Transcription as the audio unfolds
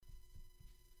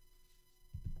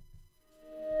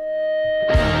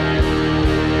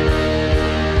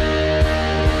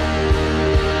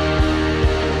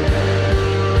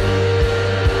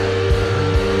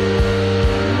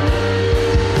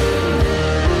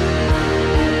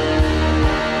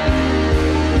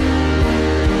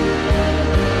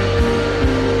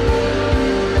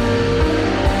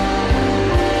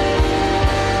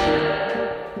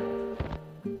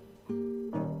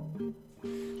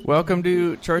Welcome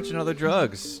to Church and Other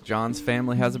Drugs. John's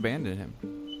family has abandoned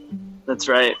him. That's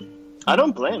right. I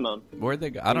don't blame them. Where'd they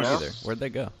go? I don't either. Where'd they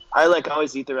go? I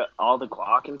always eat all the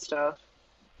guac and stuff.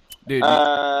 Dude,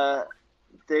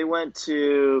 they went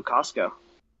to Costco.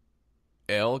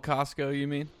 El Costco, you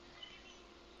mean?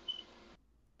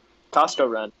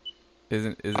 Costco run. Is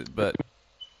it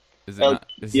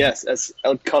Yes, it's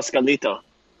El Coscalito.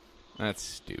 That's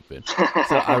stupid.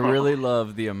 So I really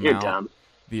love the You're dumb.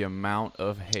 amount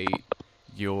of hate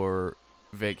your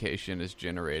vacation is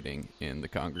generating in the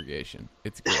congregation.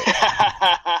 It's great.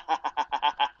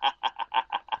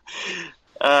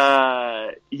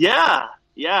 Yeah,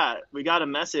 we got a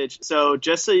message. So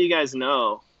just so you guys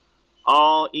know,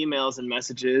 all emails and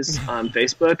messages on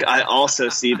Facebook, I also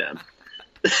see them.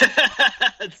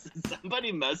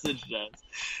 Somebody messaged us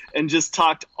and just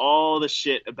talked all the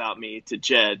shit about me to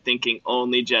Jed, thinking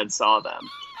only Jed saw them.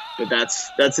 But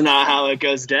that's not how it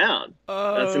goes down.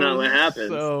 That's not what happens.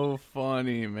 So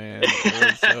funny, man.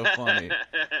 It was so funny.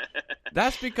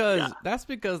 That's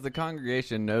because the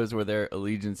congregation knows where their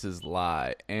allegiances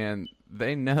lie, and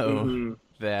they know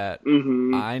that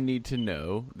I need to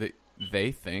know that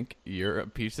they think you're a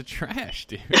piece of trash,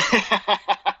 dude.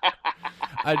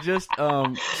 I just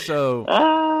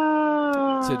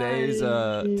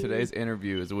today's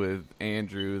interview is with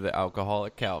Andrew, the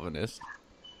alcoholic Calvinist.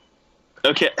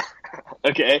 Okay.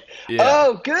 Yeah.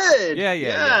 Oh, good.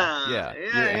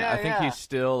 Yeah. I think he's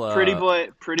still pretty boy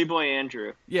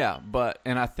Andrew. Yeah,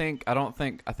 I think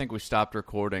we stopped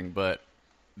recording, but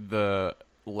the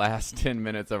last 10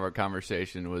 minutes of our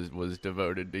conversation was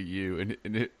devoted to you.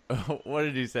 And what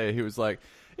did he say? He was like,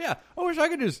 "Yeah, I wish I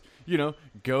could just,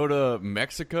 go to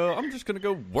Mexico. I'm just gonna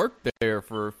go work there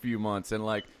for a few months and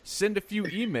like send a few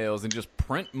emails and just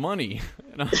print money."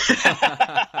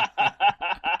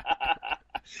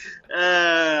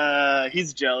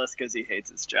 He's jealous because he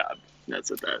hates his job. That's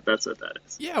what that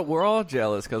is. Yeah, we're all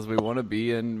jealous because we want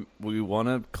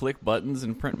to click buttons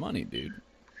and print money, dude.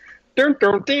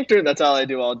 That's all I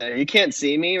do all day. You can't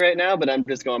see me right now, but I'm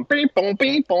just going beep, boom,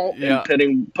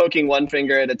 and poking one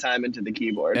finger at a time into the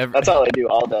keyboard. That's all I do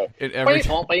all day. Every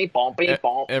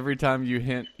time you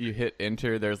hit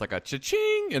enter, there's like a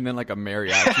cha-ching, and then like a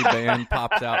mariachi band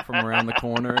pops out from around the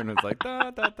corner, and it's like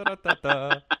da da da da da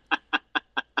da.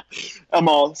 I'm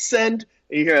all send.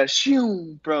 You hear a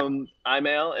shoo from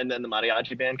iMail, and then the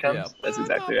mariachi band comes. Yeah. That's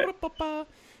exactly it.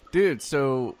 Dude,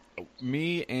 so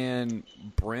me and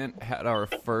Brent had our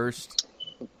first,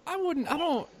 I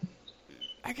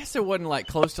guess it wasn't like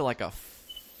close to like a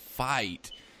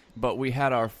fight, but we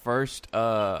had our first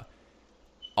altercation,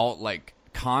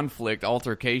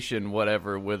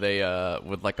 whatever, with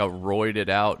like a roided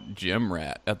out gym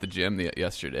rat at the gym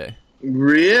yesterday.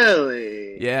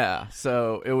 Really? Yeah.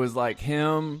 So it was like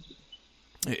him.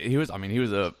 He was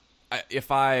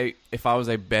if I was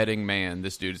a betting man,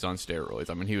 this dude is on steroids.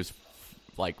 I mean, he was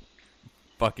like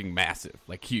fucking massive,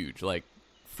 like huge, like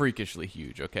freakishly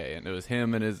huge. Okay. And it was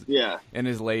him and his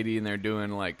lady, and they're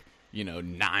doing like,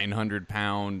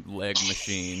 900-pound leg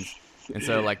machines. And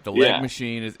so like the leg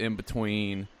machine is in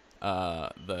between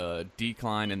the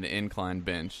decline and the incline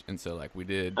bench, and so like we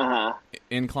did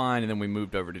incline, and then we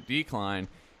moved over to decline,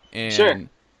 and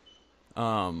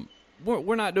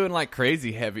we're not doing like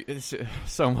crazy heavy.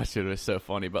 So much of it is so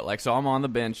funny, but like, so I'm on the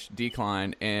bench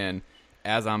decline, and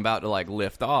as I'm about to like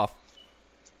lift off,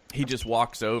 he just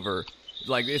walks over,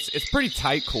 like it's pretty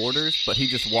tight quarters, but he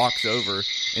just walks over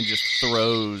and just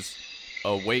throws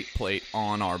a weight plate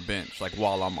on our bench, like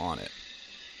while I'm on it.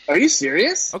 Are you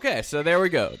serious? Okay, so there we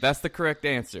go. That's the correct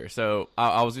answer. So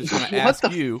I was just going to ask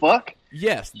you. What the fuck?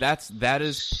 Yes, that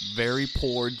is very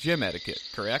poor gym etiquette,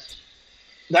 correct?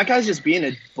 That guy's just being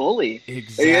a bully.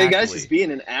 Exactly. That guy's just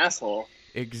being an asshole.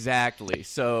 Exactly.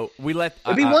 So we let...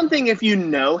 It'd be one thing if you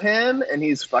know him and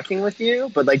he's fucking with you,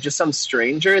 but like just some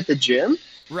stranger at the gym?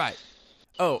 Right.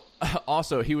 Oh,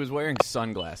 also, he was wearing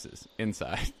sunglasses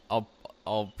inside. I'll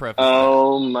preface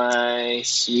that. My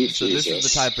sweet So Jesus. This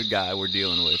is the type of guy we're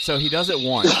dealing with. So he does it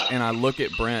once, and I look at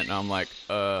Brent, and I'm like,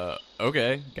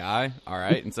 okay, guy, all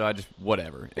right. And so I just,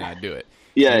 whatever, and I do it.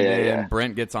 And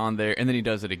Brent gets on there, and then he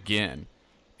does it again.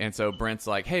 And so Brent's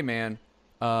like, hey, man,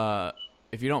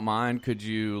 if you don't mind, could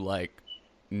you, like,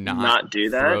 not do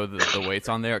that? Throw the weights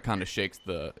on there? It kind of shakes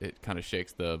the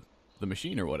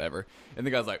machine or whatever. And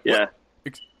the guy's like, yeah. What?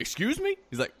 Excuse me?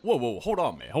 He's like, whoa, hold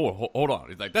on, man. Hold on.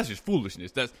 He's like, that's just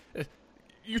foolishness.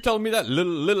 You're telling me that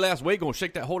little ass weight gonna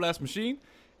shake that whole ass machine?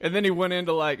 And then he went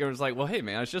into like, it was like, well, hey,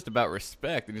 man, it's just about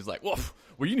respect. And he's like, well,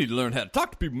 you need to learn how to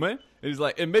talk to people, man. And he's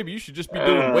like, and maybe you should just be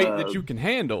doing weight that you can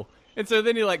handle. And so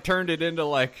then he like turned it into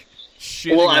like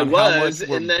shitting Well, I on how much was,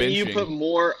 we're and then you benching. put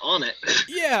more on it.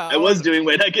 Yeah, I was doing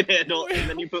weight I could handle, and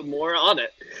then you put more on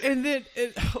it. And then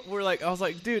I was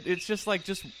like, dude, it's just like,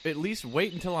 just at least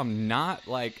wait until I'm not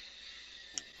like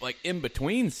in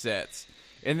between sets.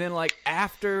 And then like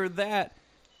after that,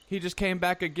 he just came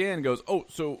back again and goes, oh,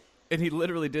 so, and he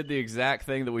literally did the exact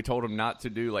thing that we told him not to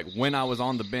do. Like when I was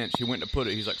on the bench, he went to put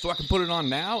it. He's like, so I can put it on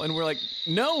now? And we're like,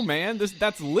 no, man,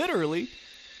 that's literally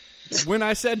when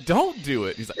I said don't do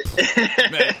it. He's like,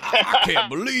 man, I can't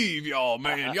believe y'all,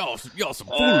 man. Y'all some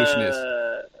foolishness.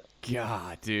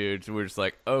 God, dude. So we're just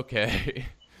like, okay.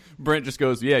 Brent just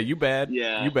goes, yeah, you bad.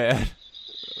 Yeah. You bad.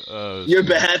 You're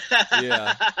bad.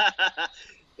 Yeah.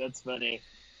 That's funny.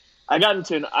 I got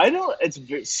into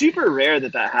it's super rare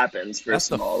that happens,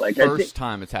 first of all. Like, first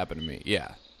time it's happened to me.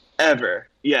 Yeah. Ever.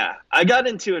 Yeah. I got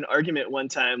into an argument one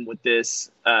time with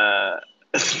this fucking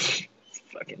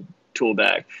tool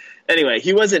bag. Anyway,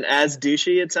 he wasn't as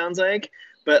douchey, it sounds like.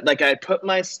 But, like, I put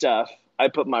my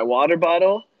water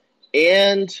bottle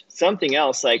and something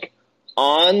else, like,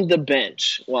 on the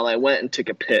bench while I went and took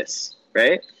a piss,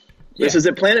 right? Yeah. This was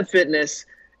at Planet Fitness.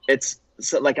 It's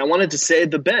so, like, I wanted to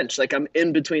save the bench. Like, I'm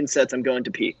in between sets. I'm going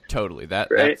to pee. Totally.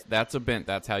 Right? That's a bench.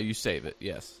 That's how you save it.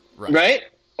 Yes. Right?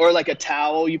 Or like a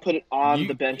towel. You put it on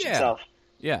the bench itself.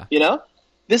 Yeah. You know?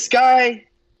 This guy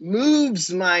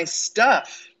moves my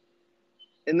stuff.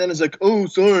 And then it's like, oh,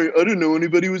 sorry. I didn't know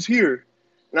anybody was here.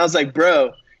 And I was like,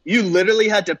 bro, you literally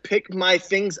had to pick my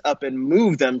things up and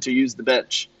move them to use the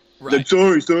bench. Right. Like,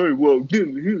 sorry. Well,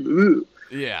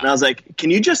 yeah. And I was like,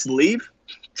 can you just leave?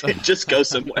 Just go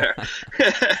somewhere.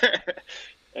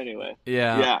 Anyway.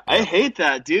 Yeah. I hate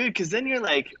that, dude, because then you're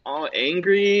like all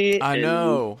angry. I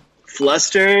know.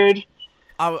 Flustered.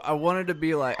 I wanted to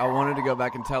go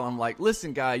back and tell him, like,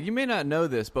 listen, guy, you may not know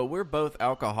this, but we're both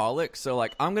alcoholics, so,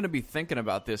 like, I'm going to be thinking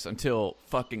about this until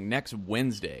fucking next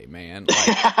Wednesday, man.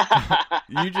 Like,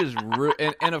 you just,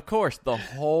 and of course, the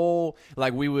whole,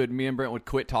 like, me and Brent would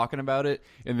quit talking about it,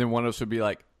 and then one of us would be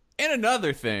like, and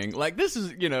another thing, like, this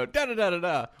is,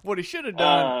 da-da-da-da-da, what he should have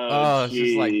done. It's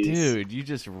just like, dude, you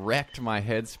just wrecked my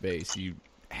headspace, you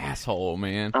asshole,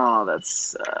 man. Oh, that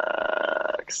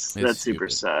sucks. That super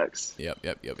sucks. Yep.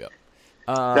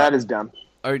 That is dumb.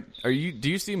 Do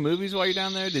you see movies while you're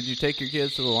down there? Did you take your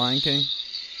kids to The Lion King?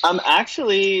 I'm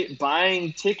actually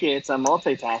buying tickets. I'm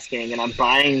multitasking, and I'm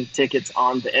buying tickets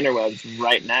on the interwebs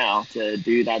right now to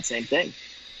do that same thing.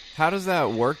 How does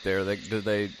that work there?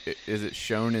 Is it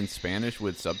shown in Spanish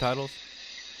with subtitles?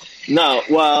 No,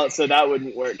 well, so that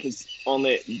wouldn't work because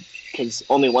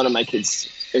only one of my kids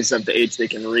is of the age they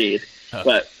can read. Oh.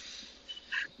 But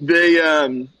they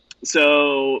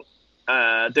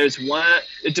there's one.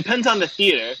 It depends on the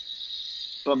theater,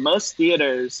 but most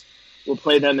theaters will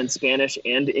play them in Spanish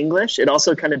and English. It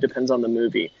also kind of depends on the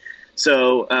movie.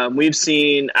 So I've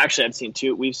seen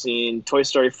two. We've seen Toy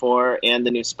Story 4 and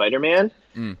the new Spider-Man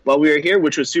while we were here,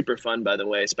 which was super fun, by the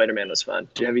way. Spider-Man was fun.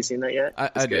 Have you seen that yet?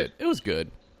 I did. It was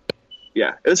good.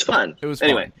 Yeah, it was fun. It was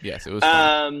anyway. Fun. Yes, it was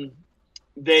fun.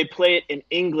 They play it in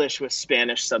English with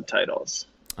Spanish subtitles.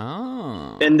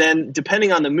 Oh. And then,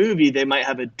 depending on the movie, they might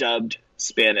have a dubbed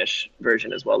Spanish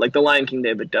version as well. Like The Lion King, they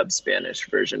have a dubbed Spanish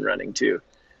version running too.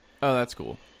 Oh, that's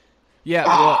cool. Yeah,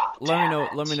 well,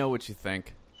 let me know what you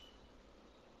think.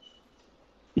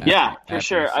 For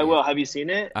sure. I will. Have you seen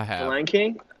it? I have. The Lion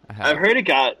King? I have. I've heard it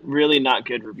got really not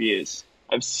good reviews.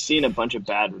 I've seen a bunch of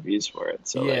bad reviews for it.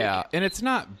 So yeah, and it's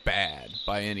not bad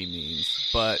by any means,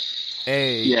 but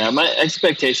my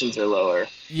expectations are lower.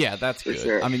 Yeah, that's good.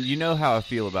 Sure. I mean, you know how I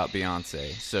feel about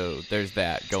Beyonce, so there's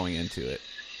that going into it.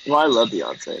 Well, I love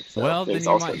Beyonce. So well, then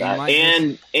you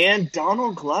might and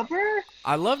Donald Glover?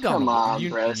 I love Donald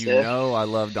Glover. You know I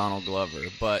love Donald Glover,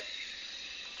 but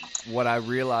what I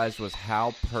realized was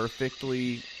how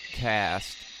perfectly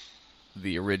cast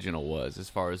the original was as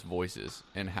far as voices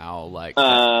and how, like...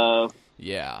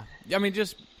 yeah. I mean,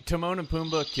 just Timon and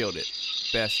Pumbaa killed it.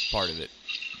 Best part of it.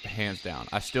 Hands down.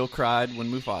 I still cried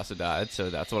when Mufasa died,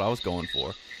 so that's what I was going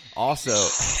for. Also,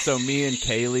 so me and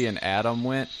Kaylee and Adam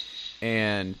went,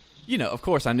 and, of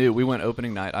course I knew we went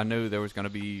opening night. I knew there was going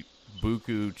to be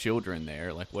buku children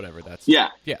there, like whatever. That's yeah,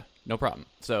 no problem.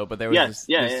 So, but there was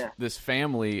this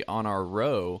family on our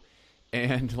row,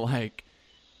 and like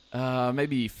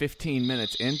maybe 15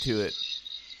 minutes into it,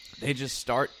 they just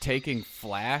start taking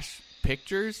flash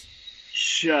pictures.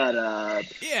 Shut up.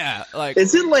 Yeah, like...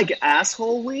 Is it like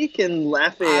Asshole Week in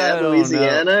Lafayette,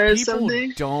 Louisiana or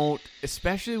something? Don't,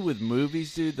 especially with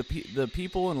movies, dude, the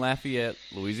people in Lafayette,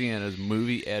 Louisiana's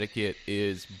movie etiquette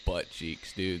is butt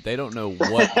cheeks, dude. They don't know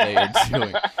what they are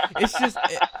doing. It's just,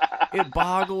 it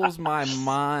boggles my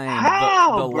mind,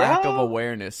 the lack of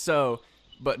awareness. So,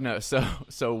 But no,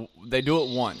 so they do it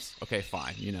once. Okay,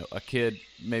 fine. You know, a kid,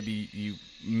 maybe you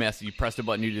pressed a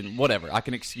button, you didn't, whatever. I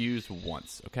can excuse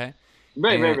once, okay?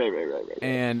 Right.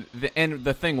 And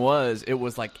the thing was, it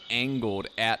was like angled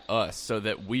at us so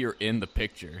that we are in the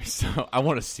picture. So I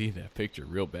want to see that picture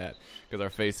real bad because our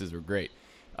faces were great.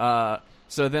 So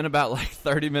then about like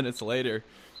 30 minutes later,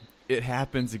 it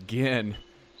happens again,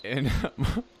 and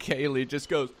Kaylee just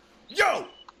goes, "Yo,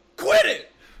 quit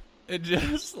it!" It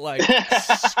just like screamed.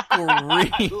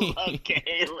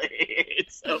 Kaylee.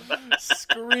 It's so bad.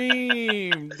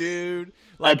 Scream, dude.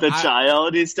 Like, at the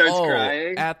child, he starts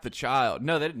crying. At the child.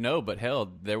 No, they didn't know, but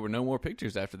hell, there were no more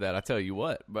pictures after that. I tell you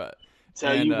what. But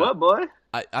what, boy?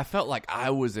 I felt like I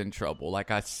was in trouble. Like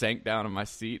I sank down in my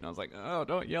seat and I was like, "Oh,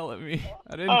 don't yell at me.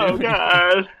 I didn't do anything."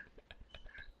 God.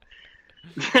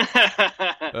 So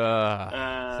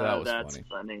that was that's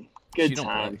funny. Good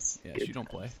times. Yeah, Good she don't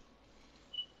times.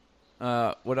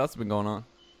 play. What else has been going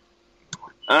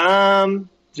on?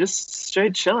 Just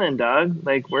straight chilling, dog.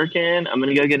 Like working. I'm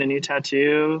gonna go get a new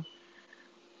tattoo.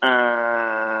 Yeah,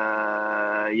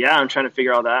 I'm trying to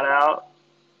figure all that out.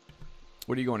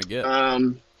 What are you going to get?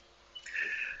 I'm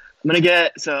gonna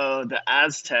get. So the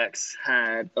Aztecs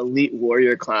had elite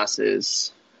warrior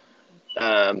classes.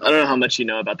 I don't know how much you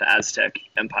know about the Aztec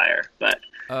Empire, but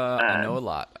I know a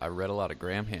lot. I read a lot of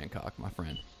Graham Hancock, my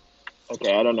friend.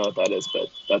 Okay, I don't know what that is, but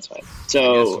that's fine.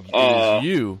 So it is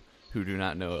you who do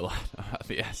not know a lot about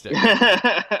the Aztec.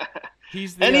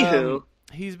 He's the Anywho,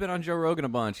 he's been on Joe Rogan a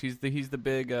bunch. He's the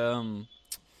big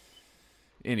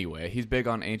anyway, he's big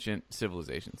on ancient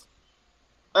civilizations.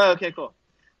 Oh, okay, cool.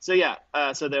 So yeah,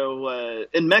 so there was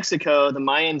in Mexico, the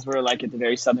Mayans were like at the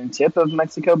very southern tip of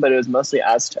Mexico, but it was mostly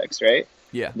Aztecs, right?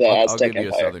 Yeah, the I'll Aztec give you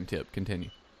Empire. a southern tip.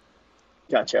 Continue.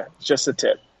 Gotcha. Just a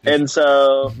tip. And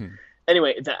so,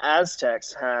 anyway, the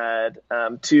Aztecs had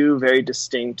two very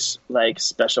distinct like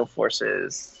special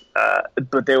forces,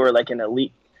 but they were like an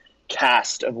elite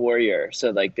caste of warrior. So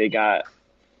like they got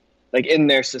like in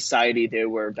their society, they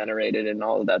were venerated and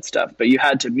all of that stuff. But you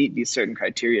had to meet these certain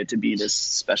criteria to be this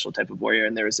special type of warrior.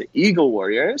 And there was the eagle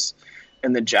warriors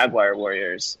and the jaguar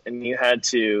warriors. And you had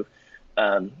to,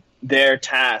 their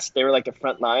task, they were like the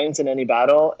front lines in any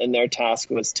battle. And their task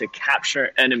was to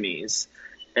capture enemies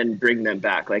and bring them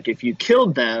back. Like if you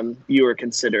killed them, you were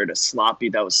considered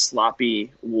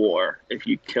sloppy war. If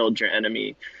you killed your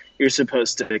enemy, you're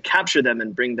supposed to capture them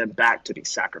and bring them back to be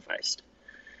sacrificed.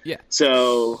 Yeah.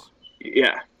 So,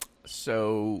 yeah.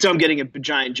 So I'm getting a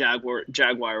giant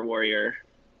jaguar warrior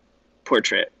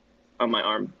portrait on my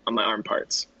arm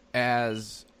parts.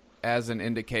 As an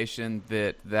indication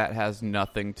that has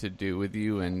nothing to do with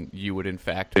you, and you would in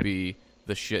fact be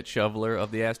the shit shoveler of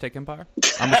the Aztec Empire.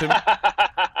 I'm assuming,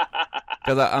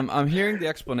 because I'm hearing the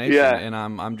explanation, and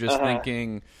I'm just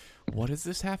thinking, what does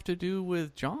this have to do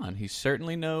with John? He's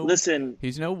certainly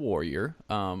he's no warrior.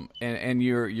 And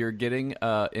you're getting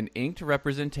an inked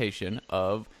representation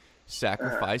of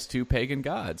sacrifice to pagan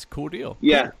gods. Cool deal.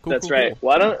 Yeah, cool, that's cool, right. Cool.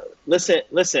 Why don't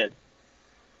listen?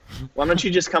 Why don't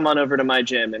you just come on over to my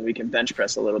gym and we can bench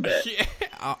press a little bit? Yeah,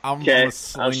 I'm gonna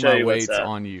sling my weights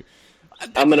on you.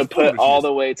 I'm gonna put all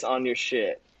the weights on your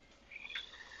shit.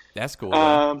 That's cool.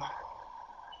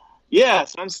 Yeah,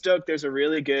 so I'm stoked. I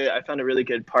found a really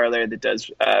good parlor that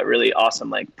does really awesome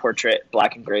like portrait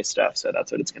black and gray stuff. So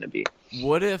that's what it's gonna be.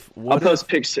 I'll post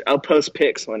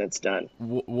pics when it's done.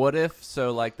 What if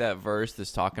like that verse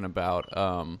that's talking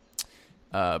about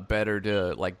better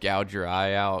to like gouge your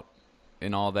eye out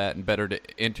and all that, and better to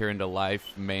enter into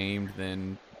life maimed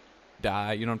than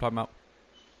die. You know what I'm talking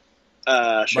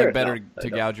about? Sure. Like better to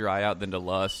gouge your eye out than to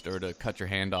lust, or to cut your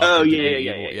hand off. Oh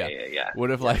yeah.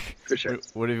 What if for sure.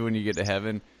 What if when you get to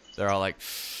heaven, they're all like,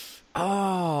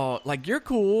 "Oh, like you're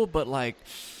cool, but like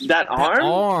that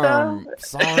arm,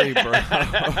 sorry, bro,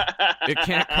 it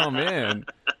can't come in."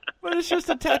 But it's just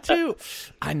a tattoo.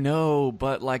 I know,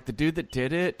 but like the dude that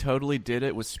did it totally did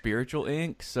it with spiritual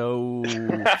ink, so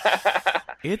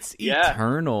it's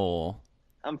eternal.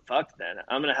 I'm fucked then.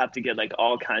 I'm gonna have to get like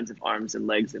all kinds of arms and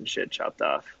legs and shit chopped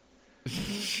off.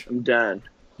 I'm done.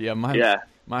 Yeah,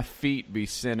 my feet be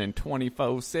sinning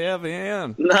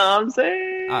 24/7. No, I'm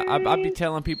saying I'd be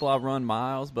telling people I run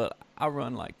miles, but I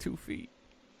run like 2 feet.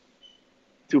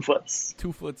 2 foots.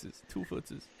 2 footses. 2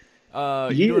 footses. How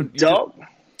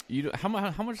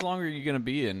much longer are you gonna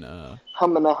be in?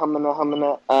 Humana.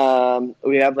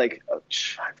 We have like,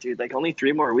 like only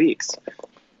 3 more weeks.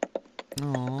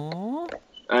 Aww.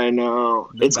 I know.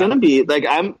 It's gonna be like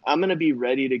I'm gonna be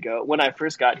ready to go. When I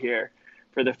first got here,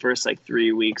 for the first like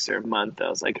 3 weeks or a month, I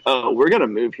was like, "Oh, we're gonna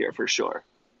move here for sure.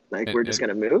 Like we're just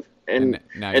gonna move." And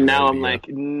now I'm like,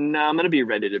 "No, I'm gonna be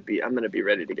ready to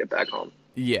get back home."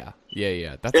 Yeah.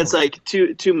 That's It's like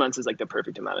 2 months is like the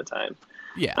perfect amount of time.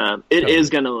 Yeah. It is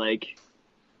gonna like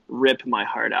rip my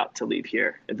heart out to leave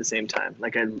here at the same time.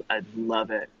 Like I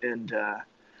love it, and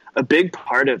a big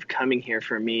part of coming here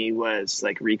for me was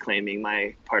like reclaiming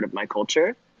my part of my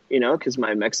culture. Because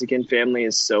my Mexican family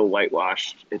is so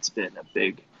whitewashed. It's been a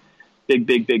big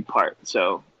part.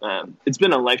 So it's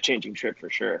been a life-changing trip for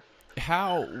sure.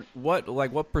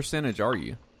 What percentage are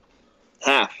you?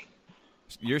 Half.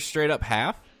 You're straight up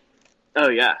half? Oh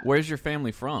yeah. Where's your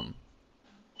family from?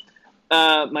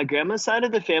 My grandma's side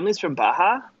of the family's from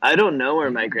Baja. I don't know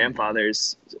where my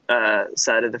grandfather's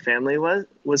side of the family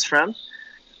was from.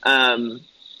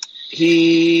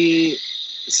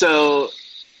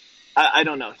 I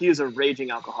don't know. He was a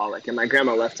raging alcoholic, and my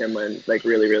grandma left him when like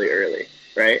really, really early,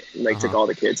 right? Like took all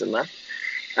the kids and left.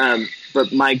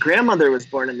 But my grandmother was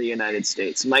born in the United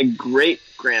States. My great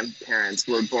grandparents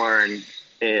were born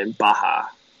in Baja.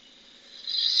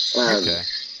 Okay.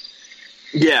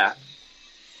 Yeah.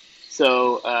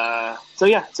 So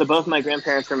both my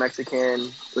grandparents were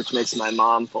Mexican, which makes my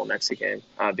mom full Mexican,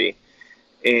 Abby,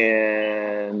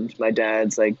 and my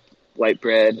dad's like white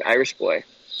bread Irish boy.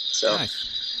 So.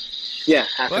 Nice. Yeah,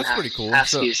 that's pretty cool.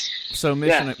 So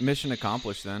mission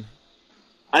accomplished then.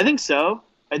 I think so.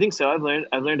 I've learned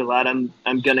a lot. I'm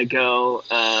gonna go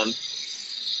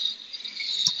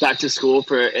back to school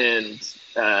and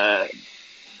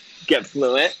get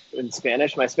fluent in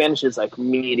Spanish. My Spanish is like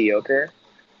mediocre.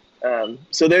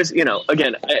 So there's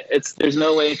again, there's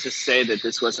no way to say that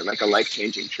this wasn't like a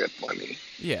life-changing trip for me.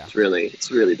 Yeah, it's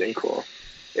really been cool.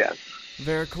 Yeah.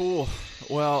 Very cool.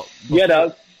 Well. Yeah,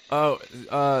 dog. Oh,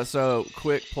 so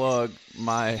quick plug,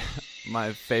 my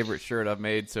favorite shirt I've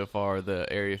made so far, the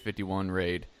Area 51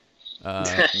 raid.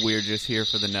 We're just here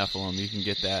for the Nephilim. You can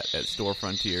get that at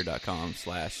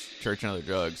storefrontier.com/church and other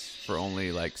drugs for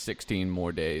only like 16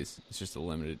 more days. It's just a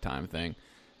limited time thing.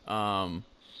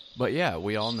 But yeah,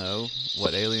 we all know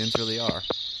what aliens really are.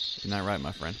 Isn't that right,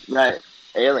 my friend? Right.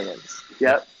 Aliens.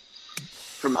 Yep.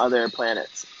 From other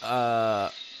planets.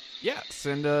 Yeah,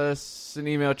 send us an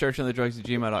email,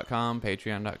 churchandthedrugs@gmail.com,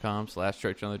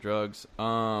 patreon.com/churchandthedrugs.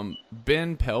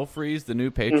 Ben Pelfrey's the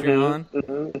new Patreon.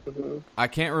 I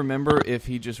can't remember if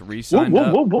he just re-signed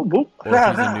up or if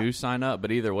he's a new sign-up,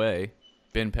 but either way,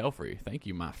 Ben Pelfrey, thank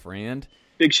you, my friend.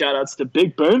 Big shout-outs to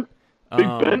Big Ben.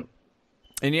 Ben.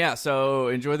 And yeah, so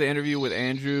enjoy the interview with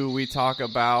Andrew. We talk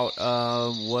about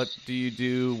what do you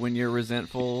do when you're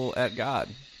resentful at God.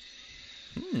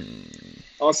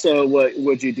 Also, what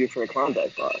would you do for a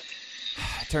Klondike bar?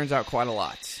 Turns out quite a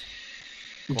lot.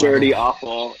 Dirty,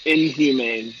 awful,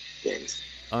 inhumane things.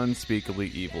 Unspeakably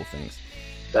evil things.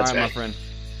 That's all right, right. my friend.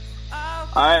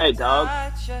 All right, dog.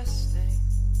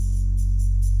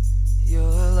 Your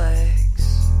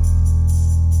legs.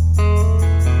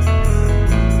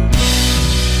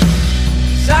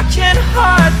 I can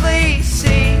hardly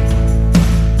see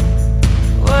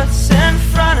what's in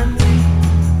front of me.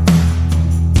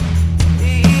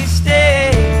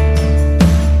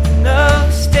 No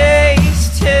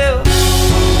stays till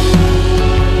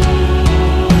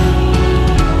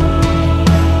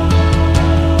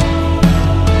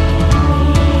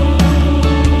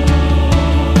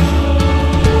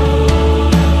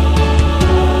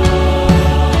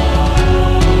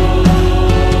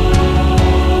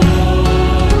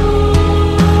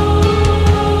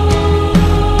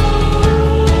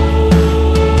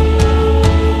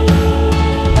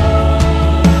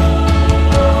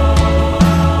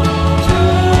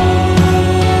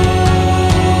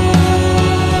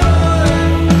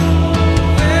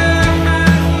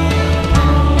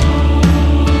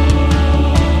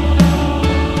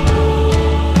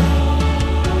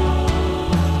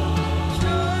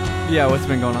Yeah, what's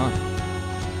been going on?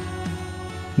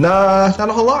 Nah, not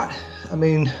a whole lot. I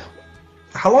mean,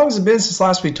 how long has it been since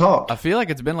last we talked? I feel like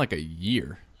it's been like a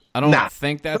year. I don't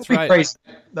think that's right. Crazy.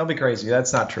 That'll be crazy.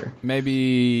 That's not true.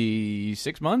 Maybe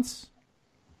 6 months?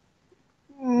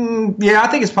 Yeah, I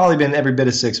think it's probably been every bit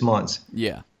of 6 months.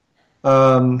 Yeah.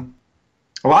 A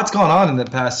lot's gone on in the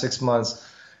past 6 months.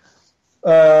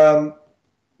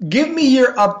 Give me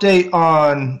your update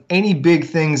on any big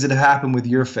things that have happened with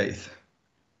your faith.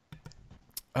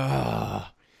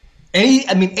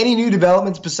 Any new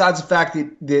developments besides the fact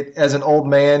that as an old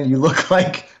man you look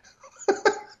like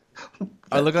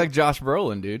I look like Josh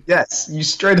Brolin, dude. Yes, you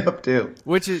straight up do.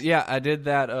 Which is I did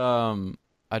that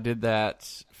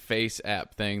face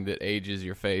app thing that ages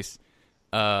your face.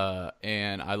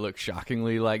 And I look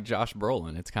shockingly like Josh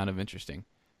Brolin. It's kind of interesting.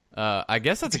 I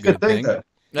guess that's a good thing. That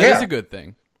is a good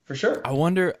thing. For sure. I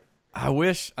wonder I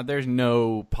wish there's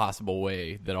no possible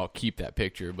way that I'll keep that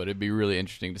picture, but it'd be really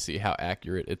interesting to see how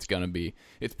accurate it's going to be.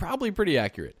 It's probably pretty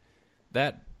accurate.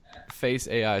 That face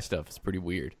AI stuff is pretty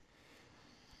weird.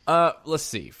 Let's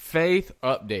see. Faith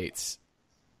updates.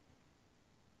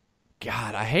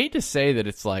 God, I hate to say that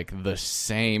it's like the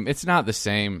same. It's not the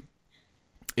same.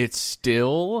 It's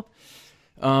still,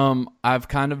 I've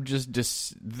kind of just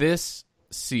this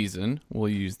season, we'll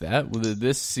use that.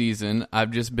 This season,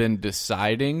 I've just been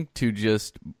deciding to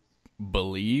just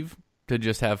believe, to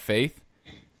just have faith.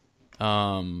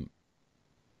 I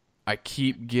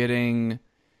keep getting,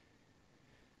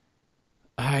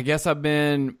 I guess I've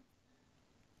been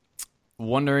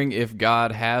wondering if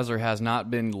God has or has not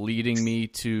been leading me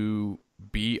to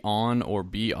be on or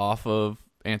be off of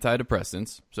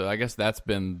antidepressants. So I guess that's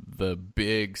been the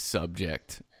big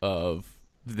subject of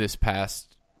this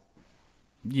past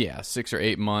 6 or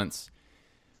 8 months.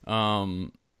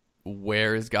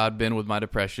 Where has God been with my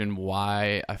depression?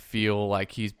 Why I feel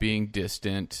like he's being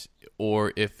distant,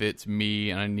 or if it's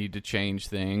me and I need to change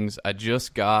things. I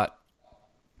just got,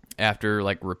 after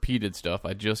like repeated stuff,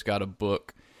 I just got a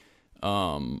book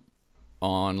on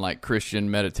like Christian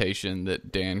meditation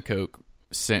that Dan Koch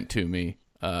sent to me.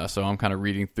 So I'm kind of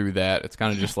reading through that. It's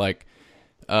kind of just like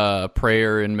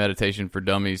prayer and meditation for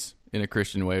dummies in a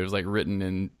Christian way. It was like written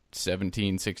in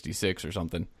 1766 or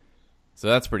something. So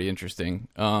that's pretty interesting.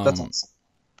 That's awesome.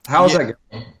 How is that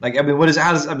going? Like, I mean, what is?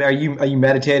 How does? I mean, are you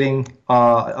meditating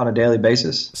on a daily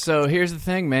basis? So here's the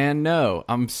thing, man. No,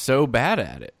 I'm so bad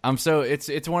at it.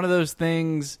 It's one of those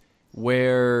things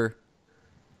where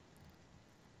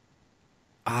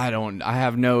I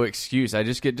have no excuse. I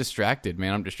just get distracted,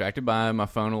 man. I'm distracted by my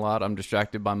phone a lot. I'm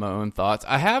distracted by my own thoughts.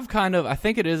 I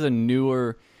think it is a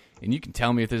newer, and you can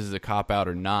tell me if this is a cop-out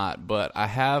or not, but I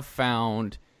have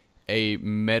found a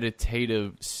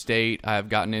meditative state I've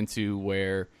gotten into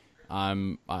where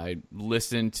I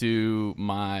listen to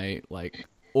my like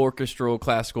orchestral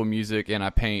classical music and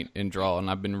I paint and draw, and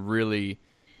I've been really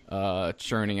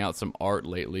churning out some art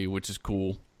lately, which is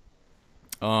cool.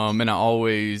 And I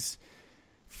always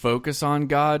focus on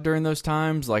God during those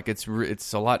times. Like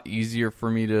it's a lot easier for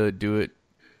me to do it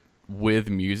with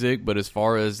music, but as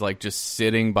far as like just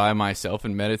sitting by myself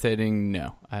and meditating,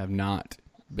 no, I have not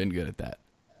been good at that.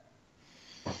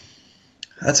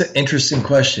 That's an interesting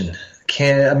question.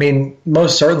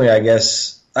 Most certainly, I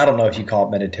guess, I don't know if you call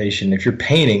it meditation. If you're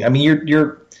painting, I mean,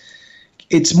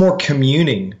 it's more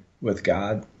communing with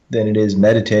God than it is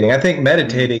meditating. I think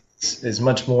meditating is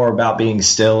much more about being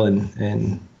still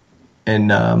and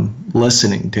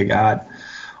listening to God,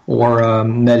 or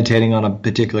meditating on a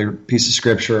particular piece of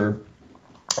scripture.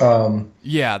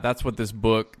 Yeah, that's what this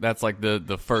book, that's like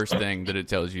the first thing that it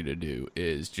tells you to do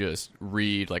is just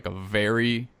read like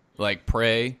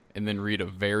pray and then read a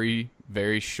very,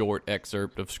 very short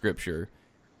excerpt of scripture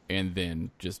and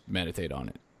then just meditate on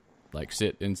it. Like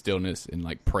sit in stillness and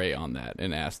like pray on that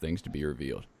and ask things to be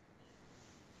revealed.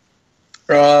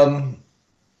 I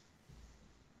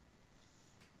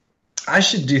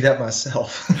should do that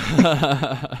myself.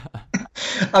 I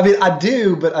mean, I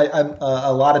do, but I'm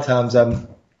a lot of times I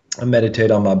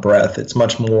meditate on my breath. It's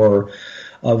much more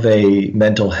of a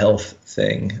mental health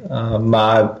thing.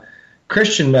 My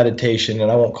Christian meditation,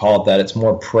 and I won't call it that, it's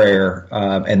more prayer,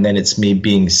 and then it's me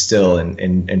being still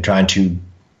and trying to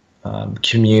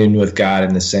commune with God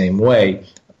in the same way,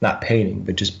 not painting,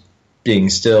 but just being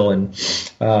still, and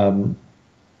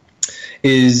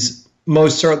is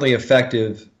most certainly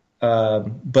effective.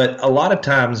 But a lot of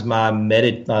times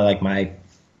my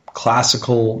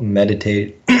classical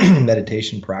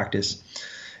meditation practice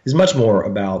is much more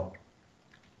about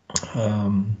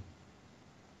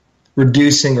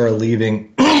reducing or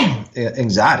alleviating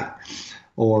anxiety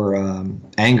or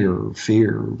anger or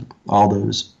fear, all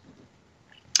those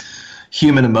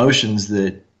human emotions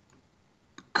that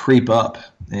creep up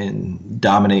and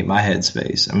dominate my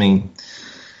headspace. I mean,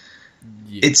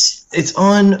 Yeah. it's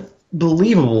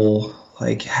unbelievable,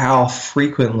 like how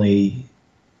frequently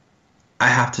I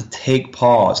have to take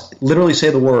pause, literally say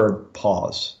the word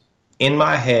pause in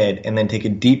my head, and then take a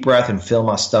deep breath and fill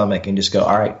my stomach and just go,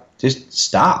 all right, just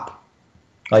stop.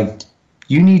 Like,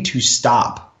 you need to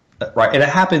stop, right? And it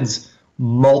happens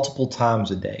multiple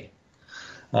times a day,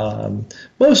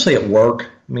 mostly at work.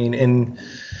 I mean, and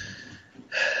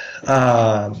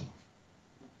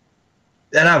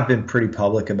I've been pretty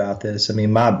public about this. I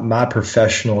mean, my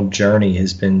professional journey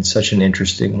has been such an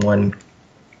interesting one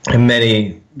in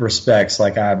many respects.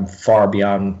 Like, I'm far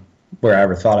beyond where I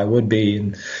ever thought I would be,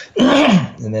 and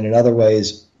then in other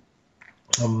ways,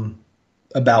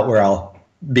 about where I'll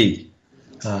be.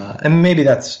 And maybe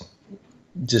that's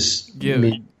just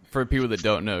me for people that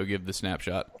don't know, give the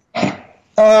snapshot.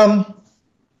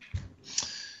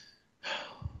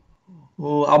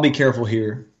 Well, I'll be careful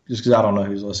here, just because I don't know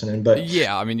who's listening. But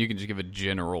yeah, I mean, you can just give a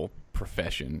general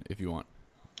profession if you want.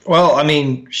 Well, I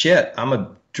mean, shit, I'm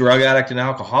a drug addict and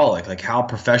alcoholic. Like, how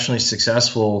professionally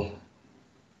successful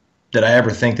did I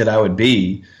ever think that I would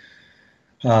be?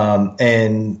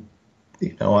 And,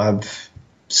 you know, I've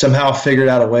somehow figured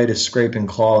out a way to scrape and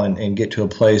claw and get to a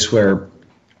place where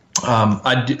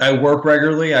I work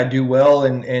regularly, I do well,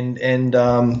 and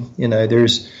you know,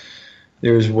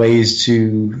 there's ways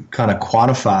to kind of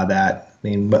quantify that. I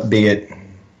mean, be it,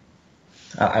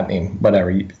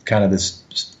 whatever, kind of this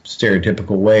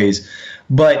stereotypical ways.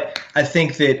 But I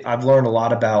think that I've learned a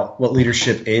lot about what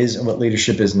leadership is and what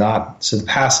leadership is not. So the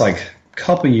past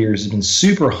couple of years has been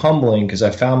super humbling, because I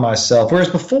found myself, whereas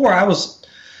before I was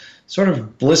sort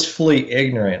of blissfully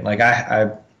ignorant. Like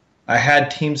I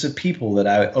had teams of people that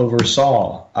I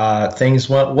oversaw. Things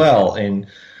went well, and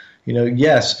you know,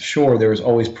 yes, sure, there was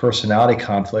always personality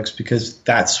conflicts, because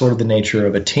that's sort of the nature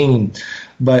of a team.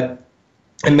 But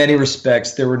in many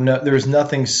respects, there was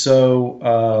nothing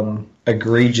so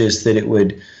egregious that it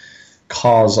would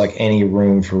cause like any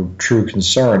room for true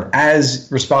concern. As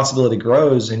responsibility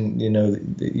grows, and you know,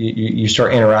 you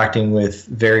start interacting with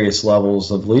various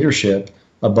levels of leadership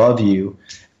above you,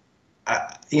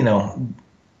 you know,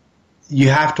 you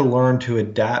have to learn to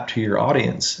adapt to your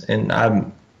audience. And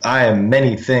I am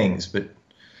many things, but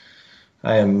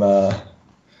I am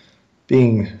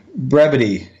being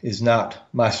brevity is not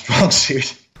my strong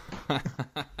suit.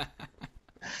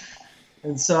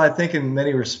 And so I think in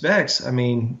many respects, I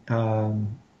mean, no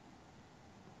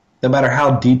matter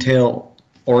how detail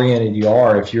oriented you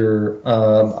are, if you're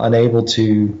unable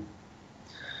to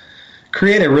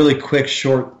create a really quick,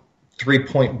 short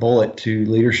 3-point bullet to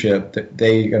leadership, that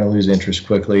they're going to lose interest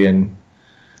quickly. And,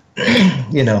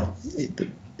 you know,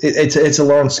 it's a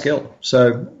learned skill.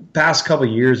 So past couple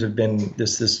of years have been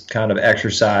this kind of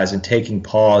exercise in taking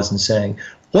pause and saying,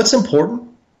 what's important?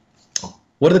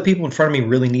 What do the people in front of me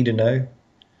really need to know?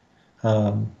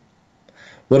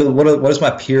 What does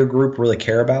my peer group really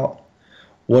care about?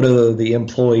 What do the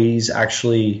employees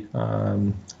actually,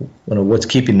 what's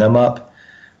keeping them up?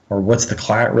 Or what's the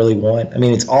client really want? I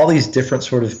mean, it's all these different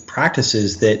sort of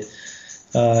practices that,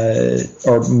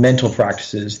 or mental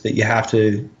practices that you have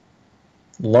to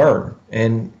learn.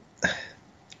 And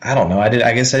I don't know. I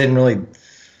guess I didn't really.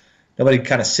 Nobody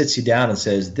kind of sits you down and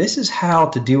says, "This is how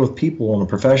to deal with people in a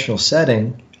professional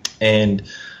setting," and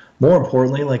more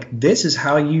importantly, like, this is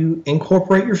how you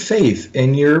incorporate your faith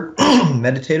and your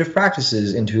meditative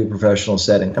practices into a professional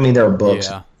setting. I mean, there are books,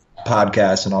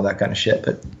 podcasts, and all that kind of shit,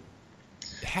 but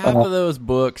half of those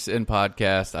books and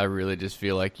podcasts, I really just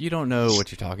feel like you don't know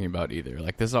what you're talking about either.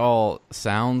 Like, this all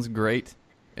sounds great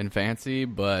and fancy,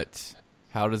 but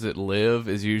how does it live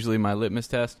is usually my litmus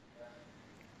test.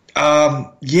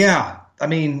 Yeah. I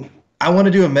mean, I want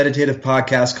to do a meditative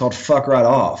podcast called Fuck Right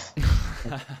Off.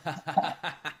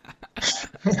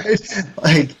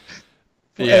 Like,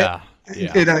 yeah.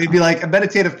 You know, it'd be like a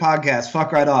meditative podcast,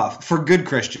 Fuck Right Off, for good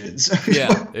Christians.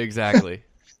 Yeah, exactly.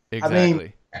 I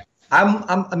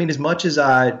mean, as much as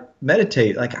I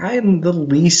meditate, like, I am the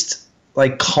least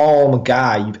like calm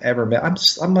guy you've ever met.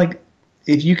 I'm like,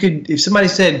 if somebody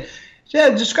said, yeah,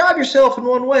 describe yourself in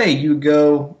one way, you would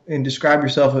go and describe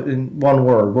yourself in one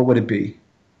word, what would it be?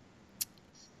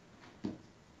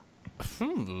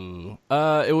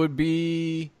 It would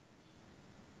be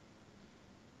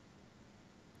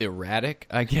erratic,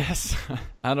 I guess.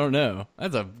 I don't know.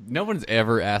 No one's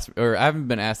ever asked, or I haven't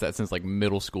been asked that since like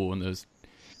middle school in those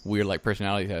weird like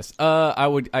personality tests.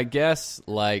 I guess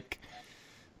like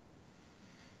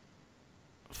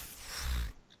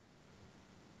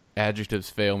adjectives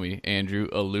fail me, Andrew.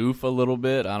 Aloof a little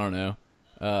bit. I don't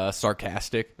know.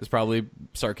 Sarcastic is probably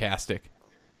sarcastic.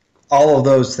 All of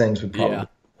those things would probably. Yeah.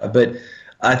 But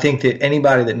I think that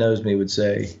anybody that knows me would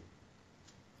say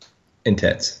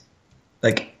intense.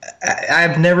 Like,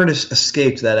 I've never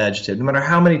escaped that adjective, no matter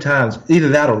how many times. Either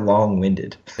that or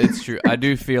long-winded. It's true. I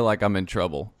do feel like I'm in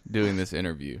trouble doing this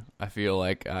interview. I feel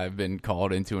like I've been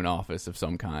called into an office of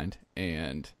some kind,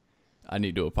 and I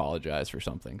need to apologize for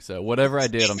something. So whatever I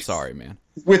did, I'm sorry, man.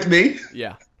 With me?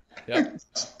 Yeah. Yep.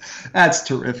 That's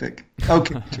terrific.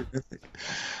 Okay, terrific.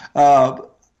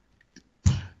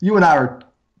 You and I were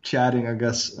chatting, I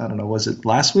guess, I don't know, was it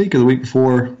last week or the week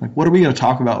before? Like, what are we going to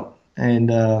talk about?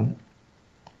 And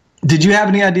did you have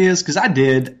any ideas? Because I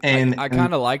did. And I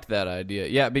kind of liked that idea.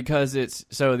 Yeah, because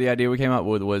the idea we came up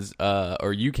with was,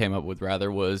 or you came up with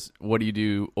rather, was what do you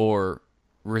do, or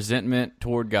resentment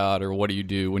toward God, or what do you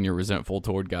do when you're resentful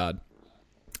toward God?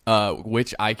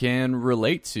 which I can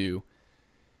relate to.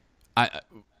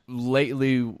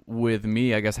 Lately with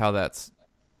me, I guess how that's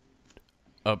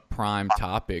a prime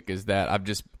topic is that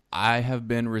I have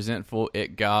been resentful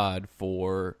at God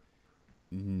for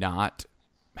not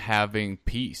having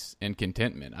peace and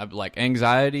contentment. I've like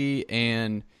anxiety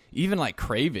and even like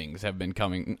cravings have been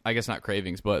coming. I guess not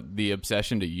cravings, but the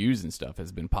obsession to use and stuff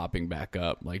has been popping back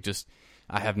up. Like just,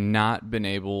 I have not been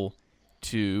able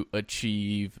to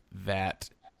achieve that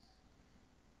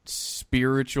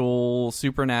spiritual,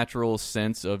 supernatural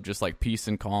sense of just like peace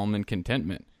and calm and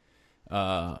contentment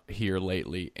here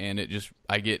lately. And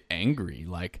I get angry,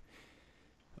 like,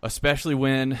 especially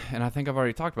when, and I think I've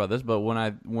already talked about this, but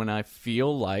when I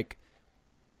feel like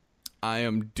I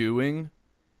am doing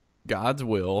God's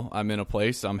will, I'm in a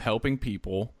place, I'm helping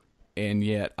people, and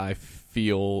yet I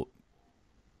feel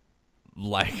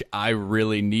like I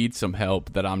really need some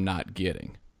help that I'm not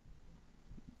getting.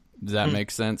 Does that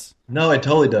make sense? No, it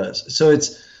totally does. So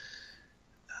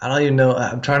I don't even know.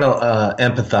 I'm trying to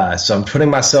empathize. So I'm putting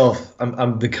myself,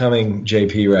 I'm becoming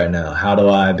JP right now. How do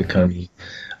I become you?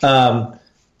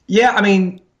 Yeah, I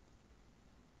mean,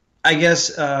 I guess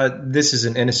this is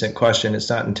an innocent question. It's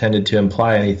not intended to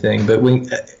imply anything. But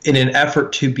in an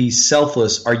effort to be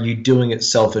selfless, are you doing it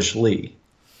selfishly?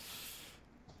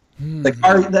 Like,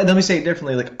 let me say it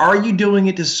differently. Like, are you doing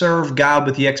it to serve God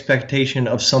with the expectation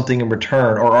of something in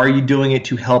return, or are you doing it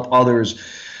to help others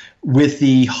with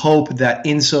the hope that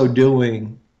in so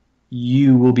doing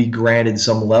you will be granted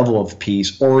some level of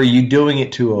peace? Or are you doing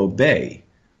it to obey?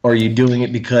 Or are you doing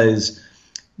it because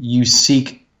you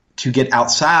seek to get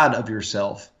outside of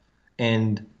yourself,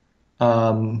 and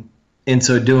in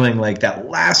so doing, like that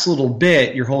last little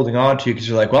bit you're holding on to because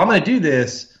you're like, well, I'm going to do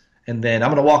this, and then I'm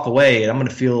going to walk away, and I'm going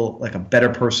to feel like a better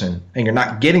person. And you're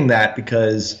not getting that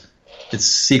because it's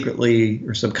secretly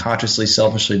or subconsciously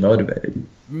selfishly motivated.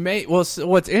 Well,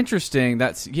 what's interesting,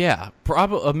 that's,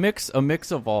 probably a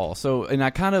mix of all. So, and I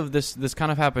kind of, this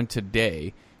kind of happened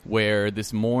today, where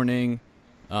this morning,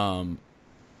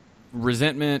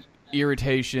 resentment,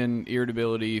 irritation,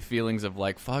 irritability, feelings of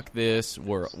like, fuck this,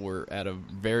 we're at a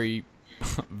very,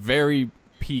 very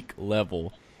peak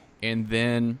level. And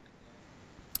then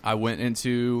I went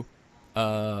into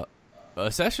a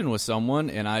session with someone,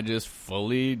 and I just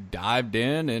fully dived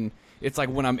in. And it's like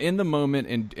when I'm in the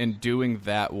moment and doing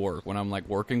that work, when I'm like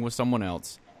working with someone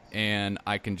else, and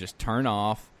I can just turn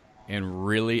off and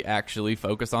really actually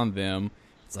focus on them.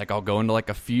 It's like I'll go into like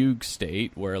a fugue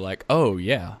state where like, oh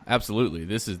yeah, absolutely,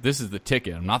 this is the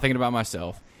ticket. I'm not thinking about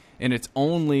myself. And it's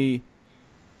only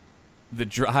the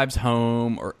drives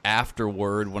home or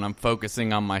afterward when I'm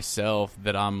focusing on myself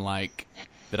that I'm like,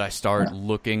 that I start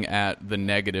looking at the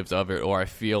negatives of it, or I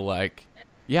feel like,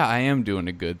 yeah, I am doing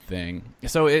a good thing.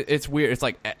 So it's weird. It's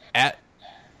like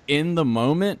in the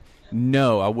moment,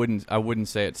 no, I wouldn't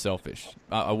say it's selfish.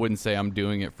 I wouldn't say I'm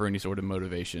doing it for any sort of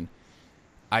motivation.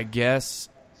 I guess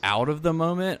out of the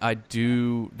moment,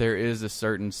 there is a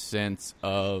certain sense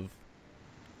of,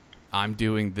 I'm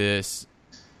doing this,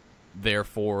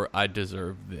 therefore I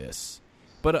deserve this.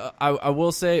 But I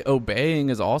will say obeying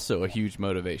is also a huge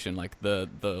motivation. Like the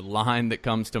line that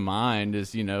comes to mind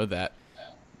is, that,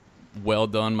 well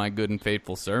done, my good and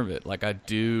faithful servant. Like I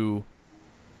do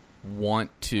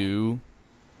want to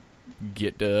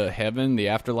get to heaven, the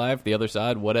afterlife, the other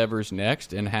side, whatever's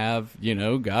next, and have,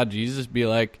 God, Jesus be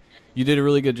like, you did a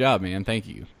really good job, man. Thank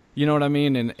you. You know what I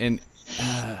mean?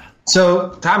 So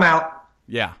time out.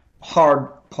 Yeah. Hard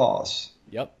pause.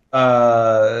 Yep.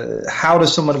 How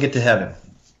does someone get to heaven?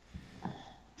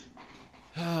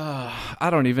 I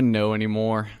don't even know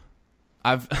anymore.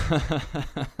 Let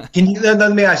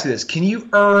me ask you this. Can you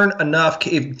earn enough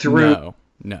through?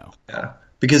 No. Yeah.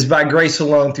 Because by grace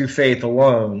alone, through faith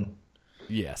alone.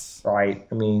 Yes. Right.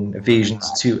 I mean,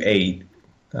 Ephesians 2:8.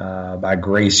 By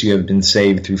grace you have been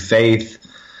saved through faith.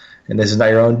 And this is not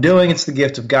your own doing. It's the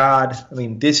gift of God. I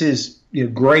mean, this is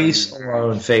grace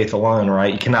alone, faith alone,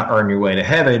 right? You cannot earn your way to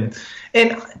heaven.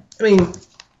 And, I mean,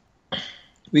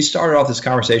 we started off this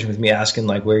conversation with me asking,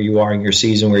 like, where you are in your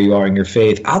season, where you are in your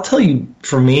faith. I'll tell you,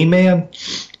 for me, man,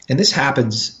 and this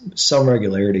happens some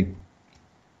regularity,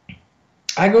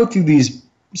 I go through these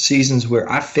seasons where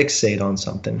I fixate on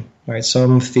something, right?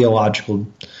 Some theological,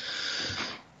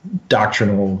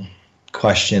 doctrinal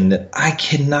question that I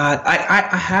cannot,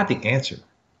 I have the answer.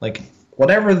 Like,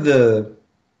 whatever the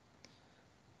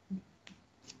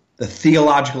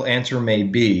theological answer may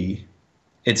be,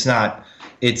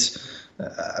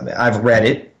 I've read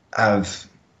it. I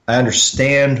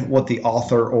understand what the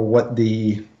author or what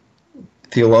the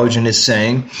theologian is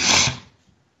saying.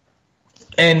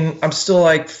 And I'm still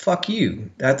like, fuck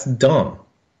you. That's dumb.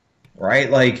 right?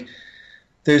 Like,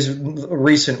 there's a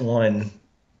recent one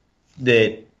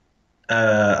that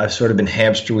I've sort of been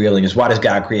hamster wheeling is, why does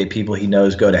God create people he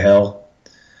knows go to hell?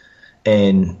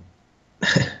 And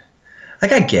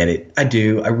like, I get it. I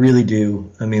do. I really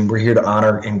do. I mean, we're here to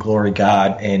honor and glory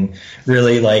God, and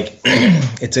really, like,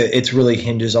 it's really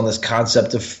hinges on this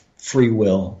concept of free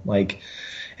will. Like,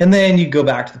 and then you go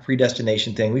back to the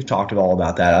predestination thing. We've talked all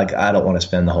about that. Like, I don't want to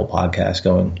spend the whole podcast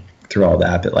going through all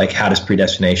that, but like, how does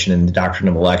predestination and the doctrine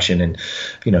of election and,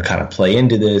 kind of play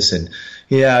into this? And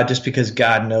yeah, just because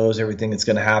God knows everything that's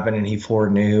going to happen and he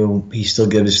foreknew, he still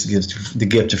gives the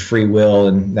gift of free will.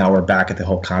 And now we're back at the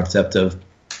whole concept of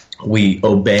we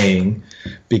obeying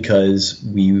because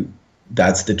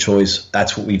that's the choice.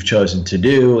 That's what we've chosen to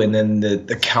do. And then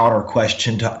the counter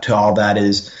question to all that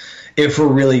is, if we're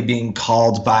really being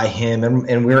called by him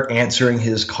and we're answering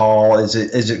his call,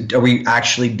 are we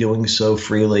actually doing so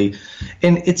freely?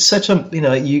 And it's such a,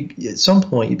 at some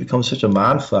point you become such a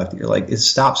mind fuck that you're like, it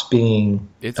stops being.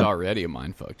 It's already a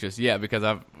mind fuck. Just,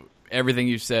 because everything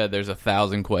you said, there's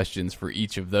 1,000 questions for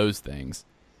each of those things.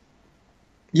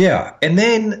 Yeah. And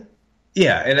then,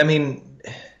 and I mean,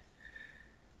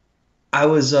 I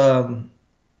was,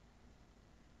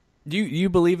 Do you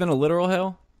believe in a literal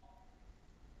hell?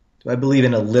 Do I believe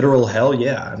in a literal hell?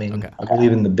 Yeah. I mean, okay. I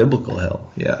believe in the biblical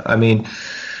hell. Yeah. I mean,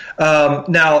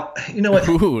 now, you know what?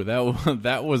 Ooh,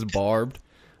 that was barbed.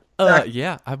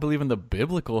 Yeah, I believe in the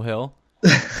biblical hell.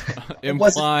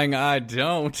 Implying I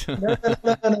don't. No.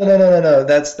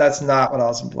 That's not what I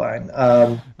was implying.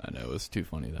 I know, it was too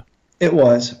funny, though. It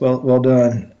was. Well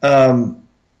done. I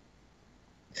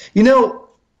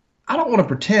don't want to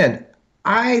pretend.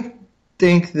 I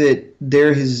think that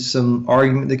there is some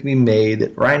argument that can be made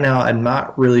that right now I'm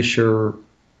not really sure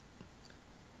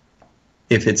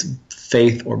if it's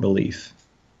faith or belief.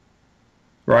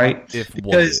 Right? If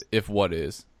what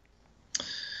is?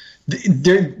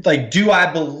 Do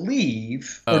I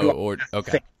believe?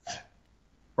 Okay. Faith?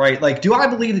 Right? Like, do I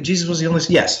believe that Jesus was the only?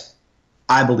 Yes,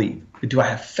 I believe. But do I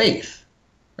have faith?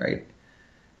 Right?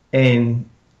 And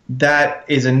that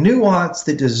is a nuance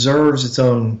that deserves its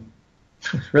own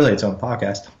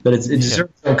podcast, but it deserves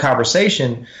its own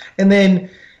conversation. And then,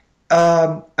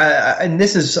 and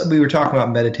this is, we were talking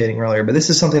about meditating earlier, but this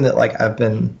is something that like I've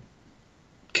been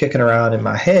kicking around in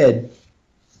my head,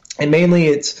 and mainly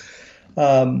it's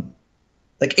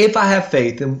like, if I have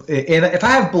faith and if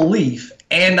I have belief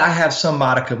and I have some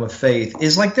modicum of faith,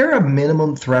 is like there a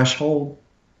minimum threshold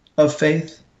of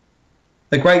faith?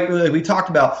 Like, right, we talked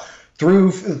about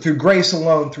through grace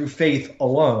alone, through faith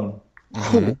alone.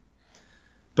 Mm-hmm.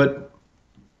 But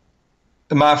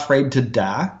am I afraid to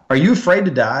die? Are you afraid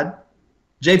to die?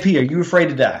 JP, are you afraid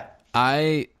to die?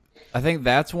 I think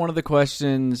that's one of the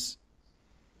questions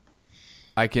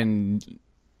I can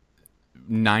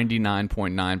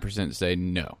 99.9% say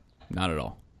no, not at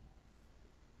all.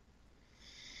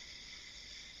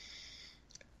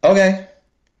 Okay.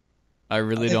 I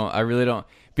really don't.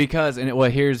 Because,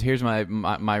 here's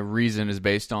my reason is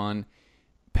based on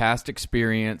past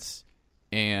experience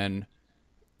and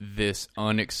this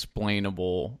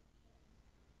unexplainable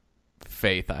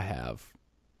faith I have,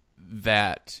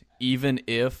 that even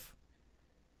if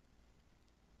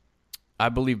I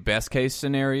believe best case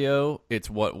scenario, it's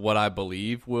what I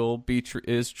believe will be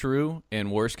is true,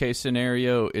 and worst case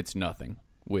scenario, it's nothing,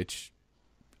 which,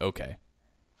 okay.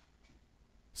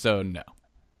 So, no.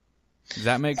 Does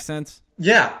that make sense?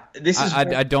 Yeah.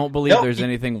 I don't believe there's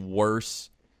anything worse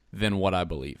than what I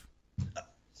believe.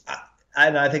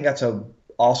 I think that's an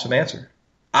awesome answer.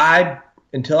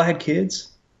 Until I had kids,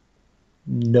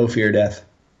 no fear of death.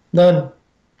 None.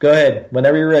 Go ahead.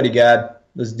 Whenever you're ready, God,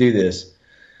 let's do this.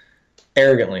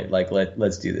 Arrogantly, like,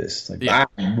 let's do this. Like,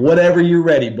 whatever you're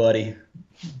ready, buddy.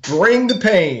 Bring the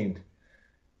pain.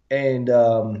 And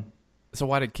so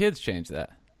why did kids change that?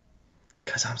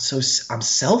 Because I'm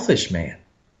selfish, man.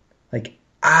 Like,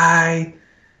 I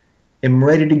am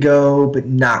ready to go, but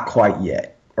not quite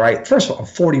yet. Right? First of all, I'm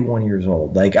 41 years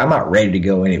old. Like, I'm not ready to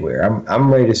go anywhere.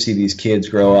 I'm ready to see these kids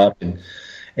grow up,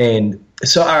 and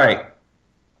so, all right,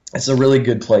 it's a really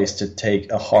good place to take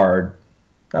not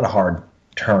a hard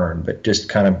turn, but just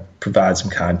kind of provide some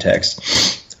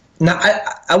context. Now,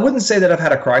 I wouldn't say that I've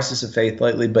had a crisis of faith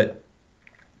lately, but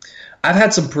I've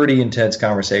had some pretty intense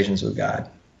conversations with God,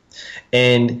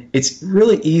 and it's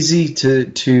really easy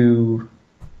to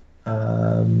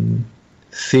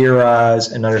theorize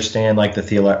and understand like the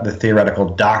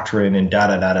theoretical doctrine and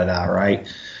da-da-da-da-da, right?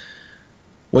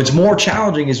 What's more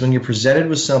challenging is when you're presented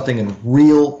with something in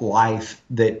real life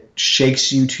that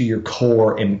shakes you to your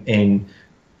core and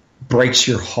breaks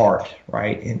your heart,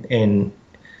 right? And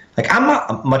like, I'm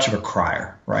not much of a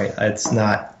crier, right? It's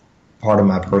not part of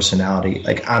my personality.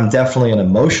 Like, I'm definitely an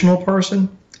emotional person.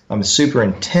 I'm super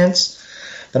intense,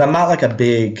 but I'm not like a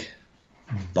big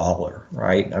baller,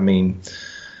 right? I mean,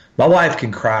 my wife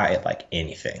can cry at like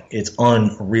anything. It's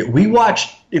unreal.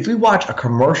 If we watch a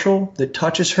commercial that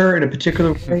touches her in a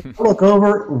particular way, I look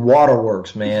over,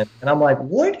 waterworks, man. And I'm like,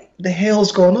 what the hell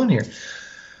is going on here?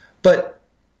 But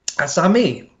that's not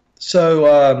me.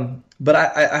 So, but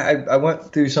I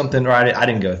went through something, or I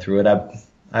didn't go through it.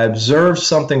 I observed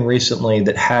something recently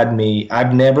that had me,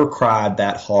 I've never cried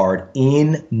that hard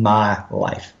in my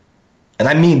life. And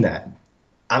I mean that.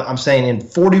 I'm saying in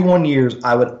 41 years,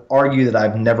 I would argue that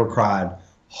I've never cried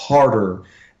harder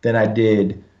than I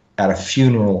did at a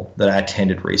funeral that I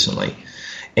attended recently.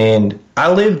 And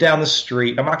I live down the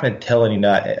street. I'm not going to tell any,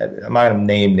 I'm not going to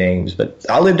name names, but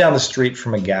I live down the street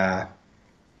from a guy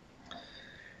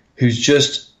who's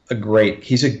just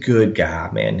he's a good guy,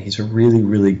 man. He's a really,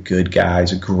 really good guy.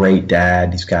 He's a great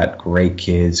dad. He's got great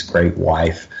kids, great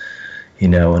wife. You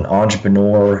know, an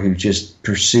entrepreneur who just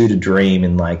pursued a dream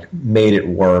and like made it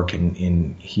work. And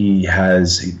he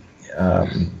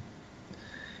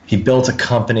built a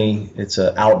company. It's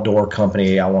an outdoor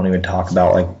company. I won't even talk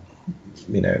about like,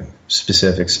 you know,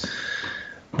 specifics.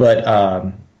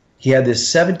 But he had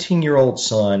this 17-year-old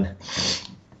son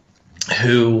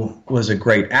who was a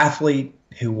great athlete,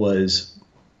 who was,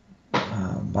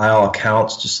 by all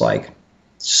accounts, just like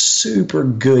super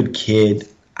good kid.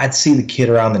 I'd see the kid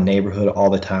around the neighborhood all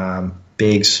the time,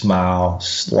 big smile,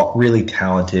 really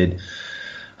talented,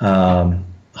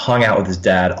 hung out with his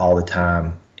dad all the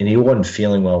time. And he wasn't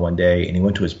feeling well one day, and he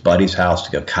went to his buddy's house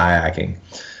to go kayaking.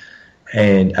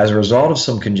 And as a result of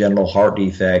some congenital heart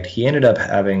defect, he ended up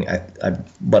having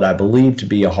what I believe to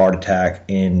be a heart attack,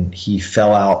 and he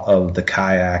fell out of the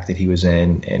kayak that he was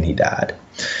in, and he died.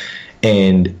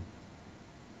 And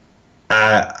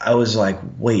I was like,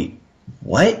 wait,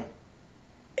 what?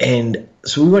 And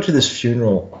so we went to this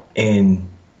funeral, and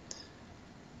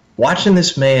watching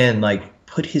this man like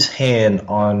put his hand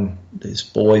on this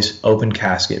boy's open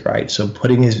casket, right? So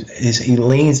putting he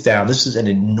leans down. This is an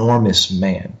enormous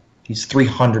man. He's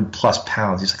 300 plus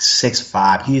pounds. He's like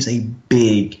 6'5". He is a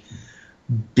big,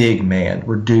 big man,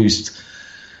 reduced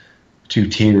to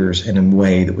tears in a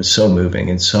way that was so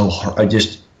moving and so hard. I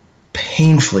just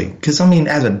painfully, because I mean,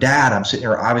 as a dad, I'm sitting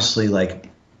here obviously like,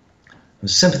 I'm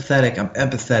sympathetic, I'm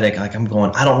empathetic, like I'm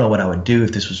going, I don't know what I would do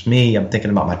if this was me. I'm thinking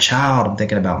about my child, I'm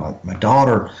thinking about my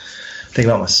daughter, I'm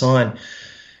thinking about my son.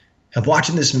 I'm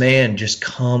watching this man just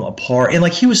come apart. And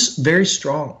like, he was very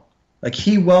strong. Like,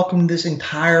 he welcomed this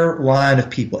entire line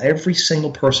of people. Every single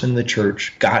person in the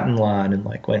church got in line and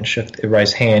like went and shook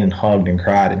everybody's hand and hugged and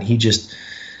cried. And he just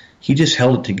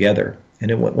held it together.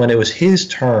 And when it was his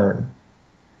turn,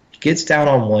 he gets down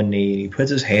on one knee and he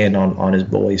puts his hand on his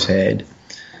boy's head.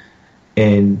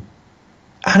 And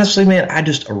honestly, man, I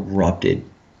just erupted.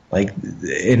 Like,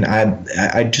 and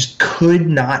I just could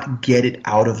not get it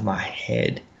out of my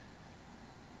head.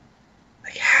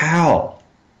 Like, how?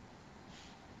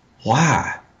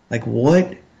 Why? Like,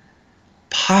 what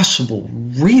possible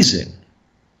reason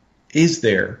is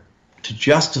there to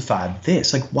justify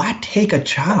this? Like, why take a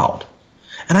child?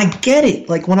 And I get it.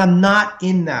 Like, when I'm not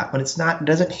in that, when it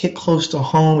doesn't hit close to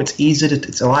home,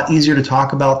 it's a lot easier to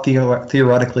talk about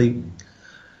theoretically.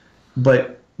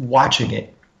 But watching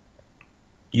it,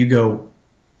 you go,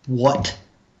 what?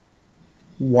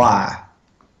 Why?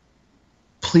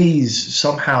 Please,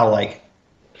 somehow, like,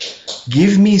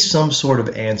 give me some sort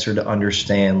of answer to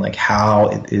understand, like, how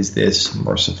is this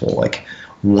merciful? Like,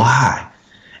 why?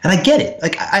 And I get it.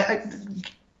 Like, I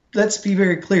let's be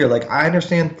very clear. Like, I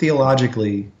understand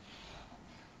theologically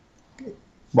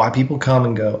why people come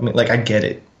and go. I mean, like, I get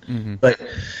it. Mm-hmm. But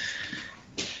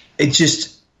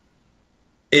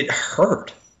it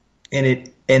hurt. And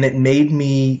it made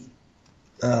me,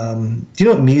 do you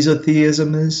know what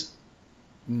mesotheism is?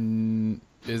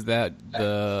 Is that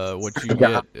what you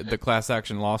get, the class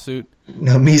action lawsuit?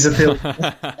 No, mesotheism.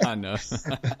 I know.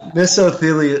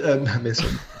 Mesotheism. No,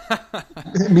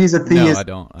 I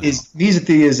don't.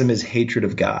 Mesotheism is hatred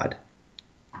of God.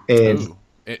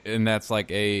 And that's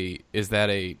like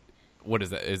what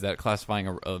is that? Is that classifying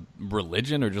a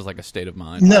religion or just like a state of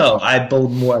mind? No, I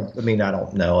don't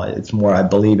know. It's more, I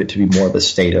believe it to be more of a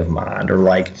state of mind, or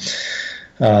like,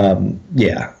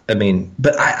 yeah. I mean,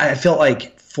 but I felt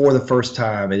like for the first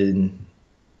time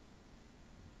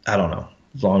I don't know,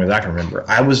 as long as I can remember,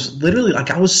 I was literally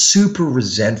like, I was super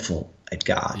resentful at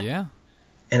God. Yeah.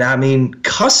 And I mean,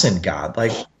 cussing God,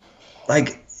 like,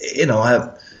 you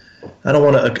know,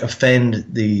 to offend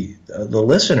the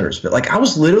listeners, but like I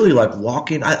was literally like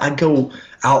walking. I'd go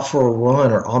out for a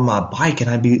run or on my bike, and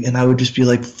I would just be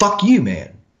like, "Fuck you,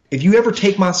 man! If you ever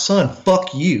take my son,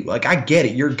 fuck you." Like I get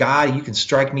it, you're God, you can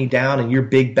strike me down, and you're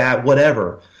big bad,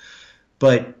 whatever.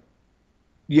 But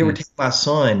you ever take my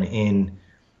son, and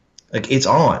like it's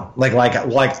on, like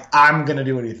I'm gonna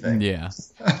do anything. Yeah,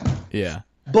 yeah.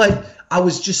 But I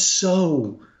was just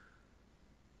so.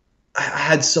 I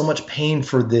had so much pain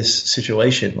for this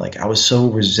situation. Like I was so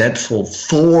resentful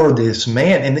for this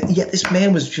man. And yet this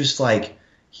man was just like,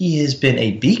 he has been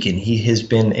a beacon. He has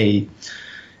been a,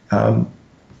 I've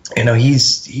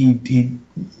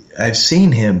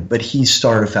seen him, but he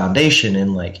started a foundation,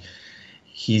 and like,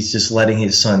 he's just letting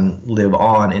his son live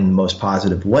on in the most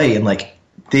positive way. And like,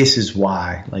 this is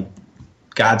why, like,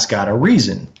 God's got a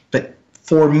reason. But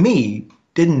for me,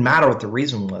 didn't matter what the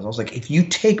reason was. I was like, if you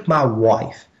take my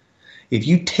wife, if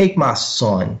you take my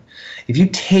son, if you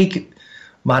take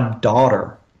my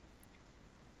daughter,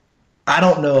 I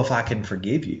don't know if I can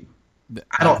forgive you.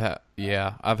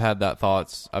 I've had that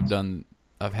thoughts. I've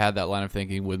had that line of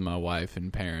thinking with my wife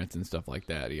and parents and stuff like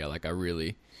that. Yeah, like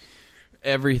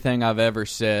everything I've ever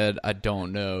said, I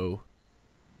don't know.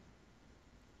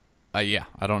 I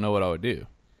don't know what I would do.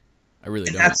 I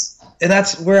really don't.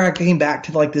 That's where I came back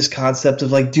to like this concept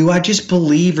of like, do I just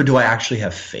believe or do I actually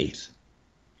have faith?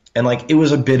 And like, it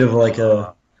was a bit of like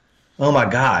oh my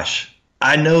gosh,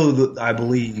 I know that I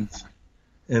believe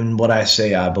in what I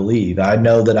say I believe. I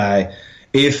know that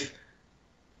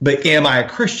but am I a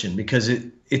Christian? Because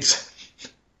it's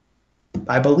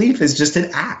my belief is just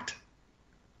an act.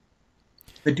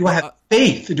 But do I have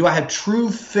faith? Do I have true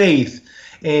faith?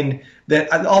 And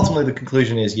that ultimately the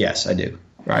conclusion is yes, I do.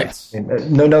 Right? Yes.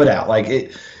 No doubt. Like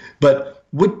it, but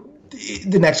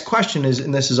the next question is,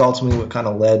 and this is ultimately what kind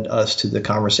of led us to the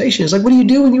conversation, is like, what do you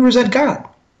do when you resent God?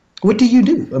 What do you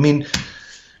do? I mean,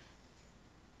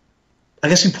 I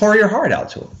guess you pour your heart out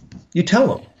to him. You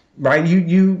tell him, right?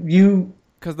 You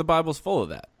because the Bible's full of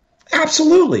that.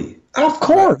 Absolutely, of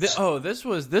course. This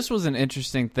was an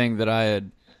interesting thing that I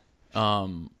had.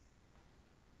 Well,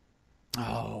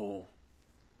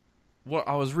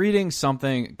 I was reading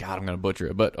something. God, I'm going to butcher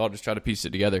it, but I'll just try to piece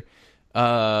it together.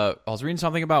 I was reading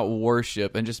something about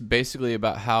worship and just basically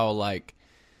about how like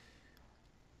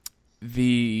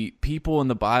the people in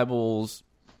the Bible's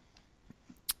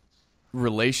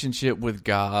relationship with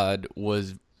God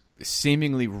was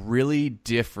seemingly really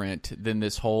different than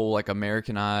this whole like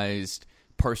Americanized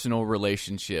personal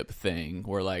relationship thing,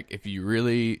 where like if you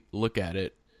really look at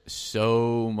it,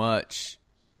 so much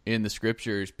in the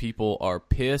scriptures people are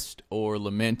pissed or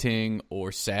lamenting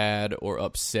or sad or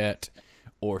upset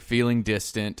or feeling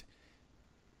distant,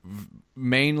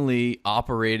 mainly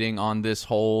operating on this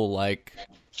whole, like,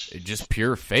 just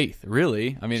pure faith,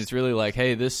 really. I mean, it's really like,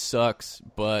 hey, this sucks,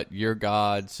 but you're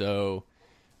God, so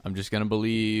I'm just going to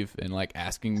believe and, like,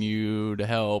 asking you to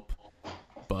help,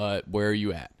 but where are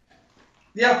you at?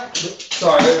 Yeah.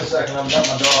 Sorry, wait a second. I've got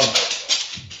my dog.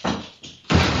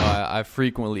 I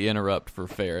frequently interrupt for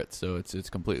ferrets, so it's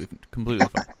completely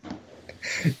fine.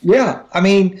 Yeah, I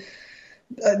mean...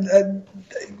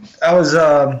 I was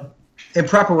in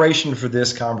preparation for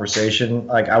this conversation.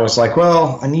 Like I was like,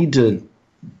 well, I need to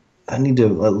at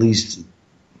least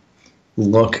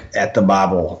look at the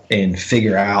Bible and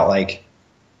figure out like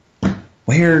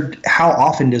how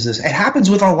often does this? It happens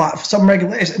with some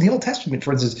regulations in the Old Testament,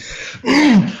 for instance.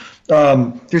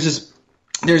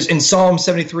 There's in Psalm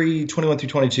 73, 21 through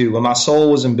 22, when my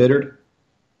soul was embittered,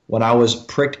 when I was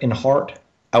pricked in heart,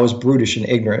 I was brutish and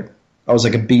ignorant. I was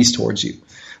like a beast towards you.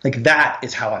 Like that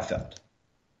is how I felt.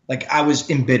 Like I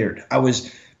was embittered. I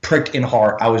was pricked in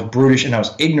heart. I was brutish and I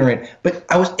was ignorant. But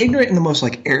I was ignorant in the most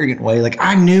like arrogant way. Like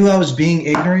I knew I was being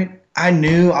ignorant. I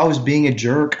knew I was being a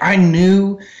jerk. I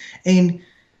knew, and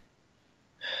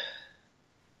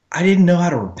I didn't know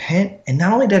how to repent. And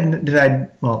not only did I,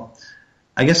 well,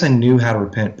 I guess I knew how to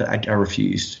repent, but I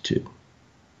refused to.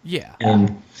 Yeah.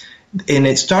 And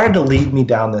it started to lead me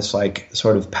down this like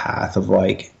sort of path of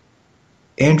like,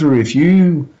 Andrew,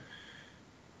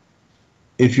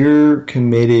 if you're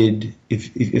committed,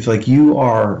 if like you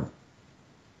are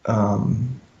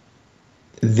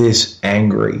this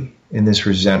angry and this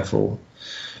resentful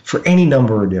for any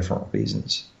number of different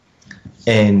reasons,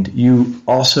 and you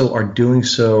also are doing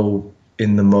so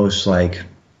in the most like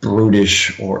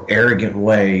brutish or arrogant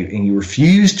way, and you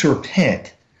refuse to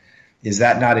repent, is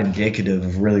that not indicative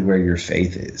of really where your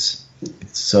faith is?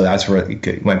 So that's where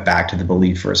it went back to the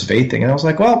belief versus faith thing. And I was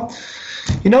like, well,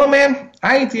 you know what, man?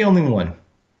 I ain't the only one.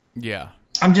 Yeah.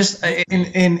 I'm just,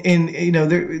 in you know,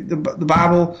 the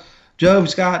Bible,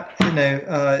 Job's got, you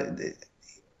know,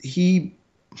 he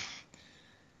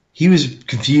was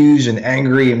confused and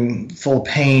angry and full of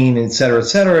pain, et cetera, et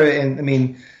cetera. And I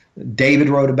mean, David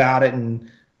wrote about it, and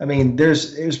I mean,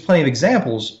 there's plenty of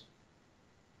examples.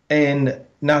 And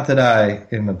not that I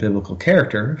am a biblical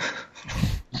character,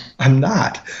 I'm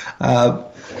not.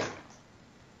 But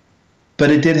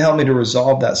it did help me to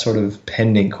resolve that sort of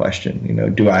pending question. You know,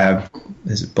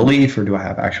 is it belief or do I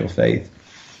have actual faith?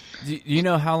 Do you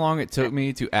know how long it took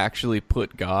me to actually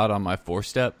put God on my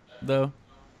 4-step, though?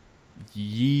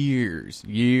 Years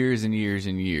and years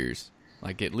and years.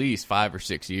 Like at least 5 or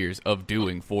 6 years of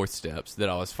doing 4th steps that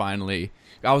I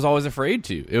was always afraid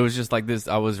to. It was just like this.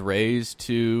 I was raised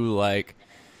to like,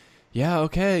 yeah,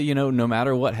 okay, you know, no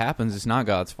matter what happens, it's not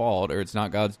God's fault or it's not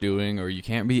God's doing or you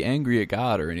can't be angry at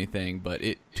God or anything. But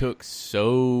it took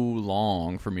so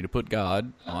long for me to put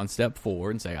God on step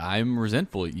 4 and say, I'm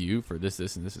resentful at you for this,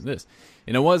 this, and this, and this.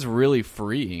 And it was really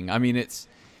freeing. I mean,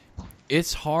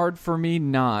 it's hard for me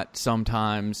not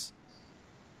sometimes.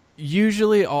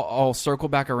 Usually I'll circle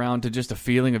back around to just a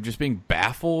feeling of just being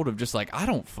baffled of just like, I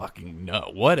don't fucking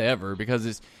know, whatever,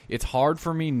 because it's hard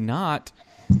for me not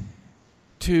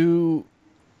to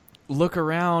look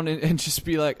around and just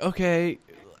be like, okay,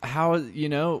 how, you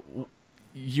know,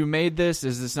 you made this,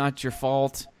 is this not your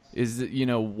fault? Is it, you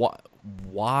know,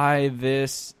 why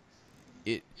this?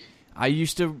 I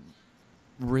used to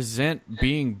resent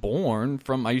being born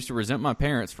from, I used to resent my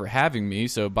parents for having me,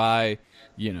 so by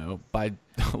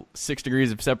 6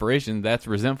 degrees of separation, that's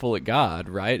resentful at God,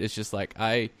 right? It's just like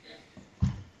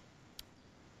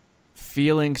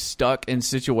feeling stuck in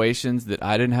situations that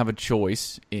I didn't have a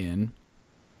choice in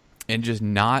and just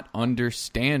not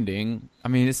understanding. I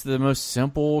mean, it's the most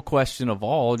simple question of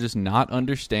all, just not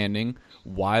understanding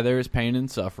why there is pain and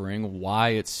suffering, why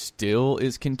it still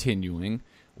is continuing,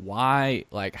 why,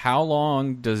 like, how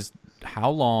long,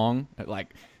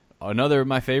 like, another of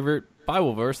my favorite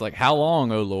Bible verse, like, how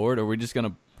long, O Lord, are we just going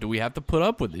to, do we have to put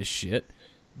up with this shit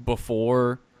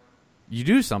before you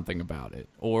do something about it?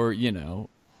 Or, you know,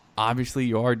 obviously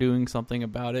you are doing something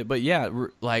about it. But yeah,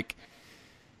 like,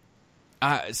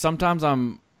 sometimes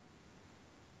I'm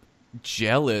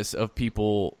jealous of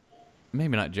people,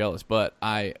 maybe not jealous, but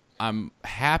I'm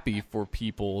happy for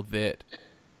people that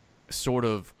sort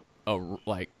of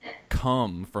like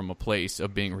come from a place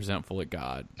of being resentful at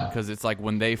God, because it's like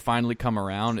when they finally come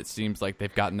around, it seems like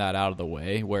they've gotten that out of the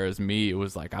way, whereas me, it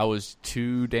was like I was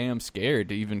too damn scared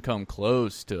to even come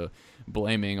close to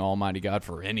blaming Almighty God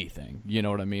for anything. You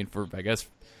know what I mean? For I guess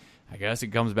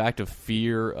it comes back to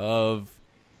fear of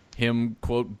him,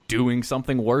 quote, doing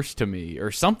something worse to me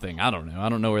or something. I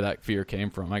don't know where that fear came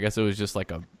from. I guess it was just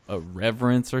like a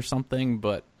reverence or something.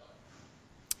 But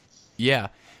yeah,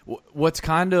 what's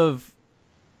kind of,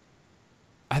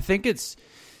 I think it's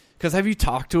because, have you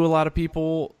talked to a lot of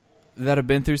people that have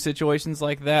been through situations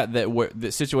like that,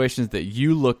 the situations that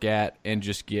you look at and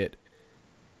just get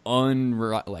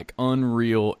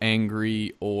unreal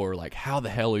angry, or like, how the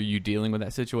hell are you dealing with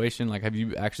that situation? Like, have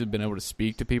you actually been able to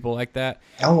speak to people like that?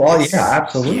 Oh, well, yeah,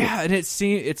 absolutely. Yeah, and it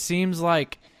seems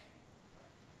like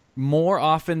more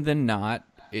often than not,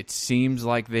 it seems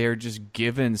like they're just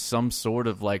given some sort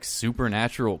of like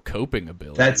supernatural coping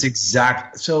ability. That's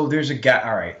exact. So there's a guy.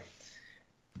 All right.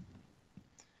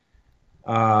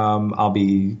 I'll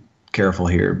be careful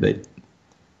here, but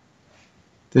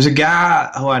there's a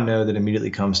guy who I know that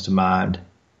immediately comes to mind,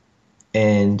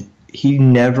 and he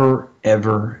never,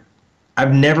 ever,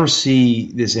 I've never see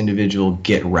this individual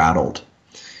get rattled.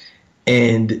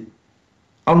 And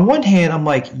on one hand, I'm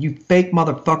like, you fake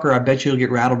motherfucker, I bet you'll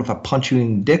get rattled if I punch you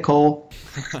in the dick hole,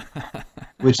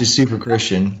 which is super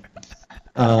Christian.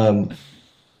 But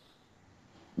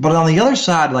on the other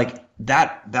side, like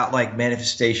that like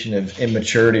manifestation of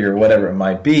immaturity or whatever it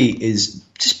might be is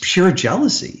just pure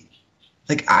jealousy.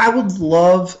 Like, I would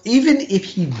love, even if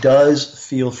he does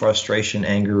feel frustration,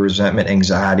 anger, resentment,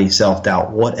 anxiety,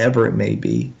 self-doubt, whatever it may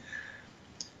be,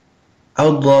 I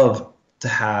would love to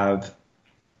have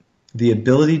the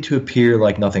ability to appear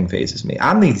like nothing phases me.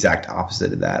 I'm the exact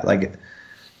opposite of that. Like,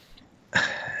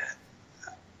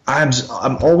 I'm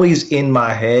always in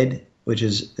my head, which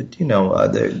is, you know,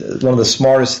 one of the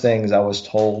smartest things I was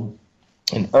told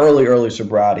in early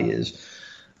sobriety is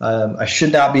I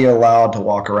should not be allowed to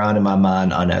walk around in my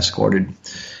mind unescorted.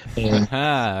 And,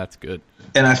 that's good.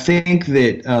 And I think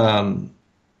that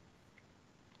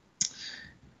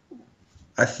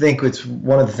it's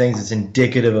one of the things that's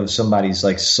indicative of somebody's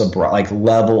like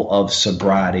level of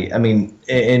sobriety. I mean,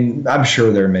 and I'm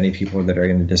sure there are many people that are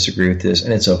going to disagree with this,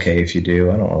 and it's okay if you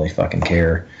do. I don't really fucking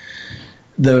care.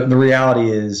 The reality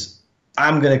is,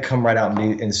 I'm going to come right out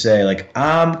and say, like,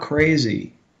 I'm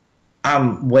crazy.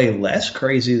 I'm way less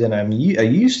crazy than I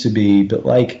used to be, but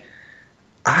like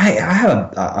I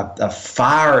have a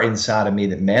fire inside of me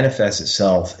that manifests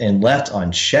itself, and left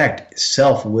unchecked,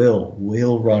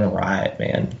 will run riot,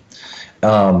 man.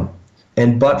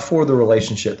 And but for the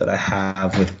relationship that I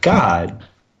have with God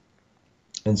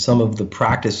and some of the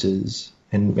practices,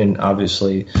 and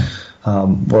obviously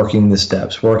working the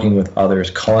steps, working with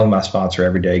others, calling my sponsor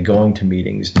every day, going to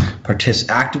meetings,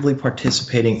 actively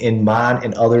participating in mine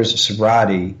and others'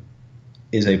 sobriety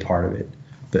is a part of it.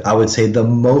 But I would say the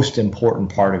most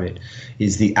important part of it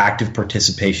is the active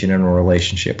participation in a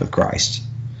relationship with Christ.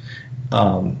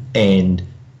 And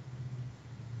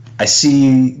I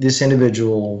see this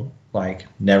individual like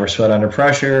never sweat under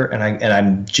pressure, and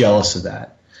I'm jealous of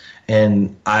that.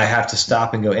 And I have to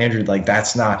stop and go, Andrew, like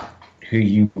that's not who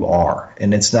you are,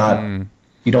 and it's not.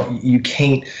 You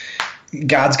can't.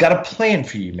 God's got a plan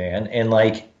for you, man, and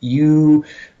like you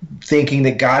thinking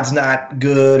that God's not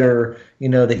good, or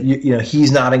that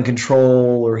He's not in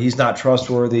control, or He's not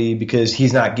trustworthy because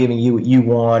He's not giving you what you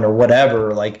want, or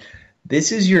whatever. Like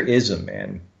this is your ism,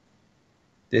 man.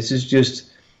 This is just.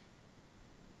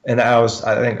 And I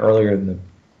think earlier in the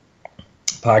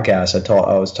podcast,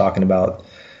 I was talking about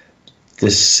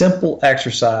this simple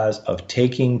exercise of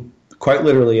taking, quite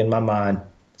literally in my mind,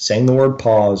 saying the word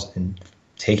pause and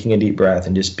taking a deep breath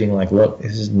and just being like, look,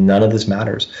 none of this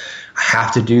matters. I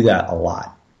have to do that a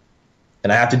lot.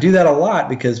 And I have to do that a lot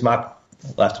because left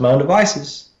to my own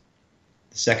devices,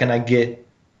 the second I get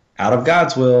out of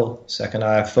God's will, the second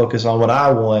I focus on what I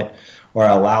want, or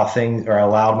I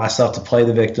allow myself to play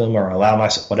the victim, or allow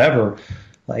myself whatever,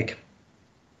 like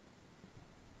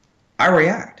I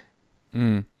react.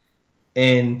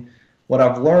 And what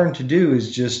I've learned to do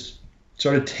is just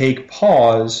sort of take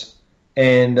pause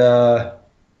and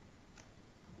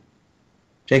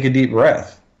take a deep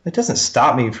breath. It doesn't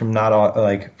stop me from not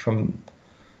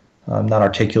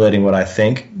articulating what I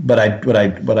think, but I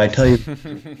tell you,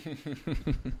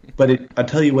 I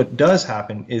tell you what does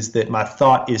happen is that my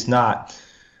thought is not,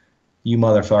 you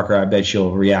motherfucker, I bet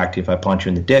you'll react if I punch you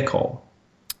in the dick hole.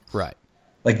 Right.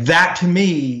 Like that, to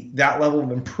me, that level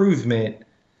of improvement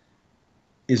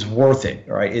is worth it,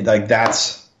 right?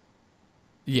 That's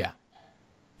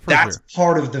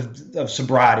part of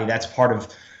sobriety. That's part of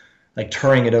like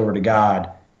turning it over to God.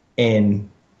 And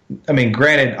I mean,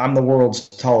 granted, I'm the world's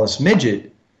tallest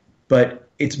midget, but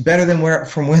it's better than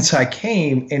from whence I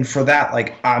came. And for that,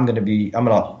 like, I'm going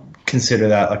to consider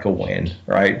that like a win,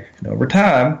 right? And over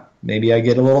time, maybe I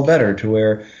get a little better to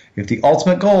where if the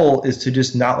ultimate goal is to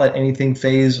just not let anything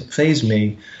phase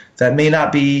me, that may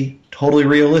not be totally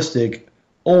realistic.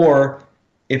 Or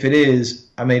if it is,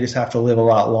 I may just have to live a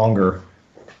lot longer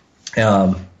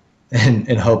and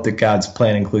hope that God's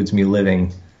plan includes me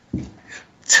living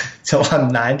till I'm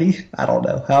 90. I don't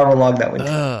know. However long that would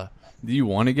take. Do you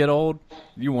want to get old?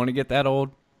 Do you want to get that old?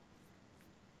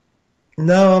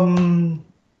 No.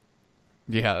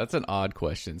 Yeah, that's an odd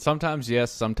question. Sometimes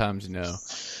yes, sometimes no.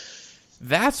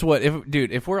 That's what,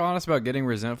 if we're honest about getting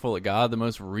resentful at God, the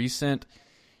most recent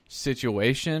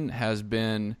situation has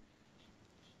been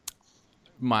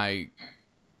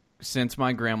since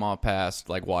my grandma passed,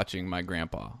 like watching my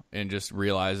grandpa and just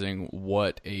realizing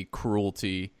what a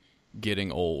cruelty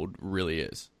getting old really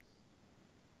is.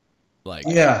 Like,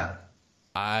 yeah,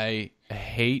 I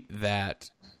hate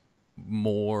that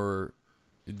more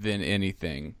than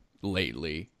anything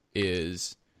lately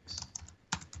is,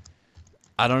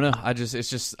 I don't know.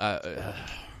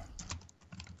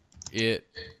 It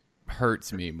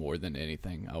hurts me more than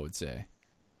anything, I would say.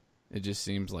 It just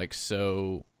seems like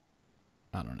so,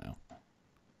 I don't know.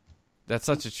 That's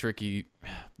such a tricky,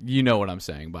 you know what I'm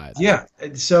saying by it. Yeah.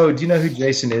 So do you know who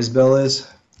Jason Isbell is?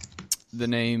 The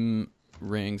name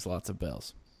rings lots of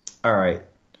bells. All right.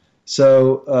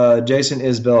 So Jason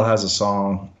Isbell has a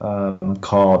song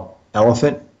called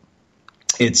Elephant.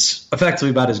 It's effectively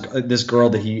about this girl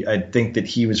that I think that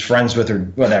he was friends with or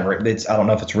whatever. I don't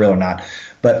know if it's real or not,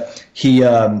 but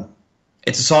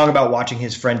it's a song about watching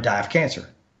his friend die of cancer.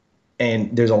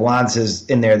 And there's a line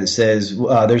in there that says,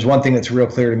 there's one thing that's real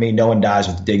clear to me, no one dies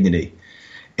with dignity.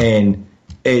 And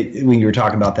when you were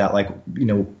talking about that, like,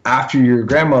 after your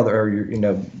grandmother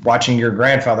or, watching your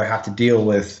grandfather have to deal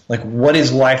with, like, what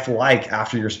is life like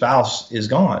after your spouse is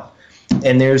gone?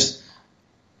 And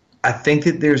I think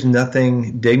that there's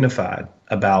nothing dignified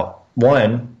about,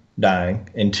 one, dying,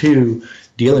 and two,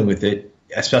 dealing with it,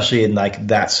 especially in, like,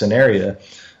 that scenario.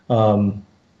 So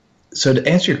to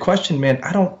answer your question, man,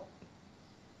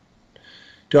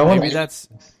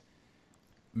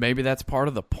 Maybe that's part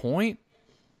of the point.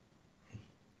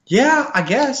 Yeah, I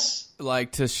guess.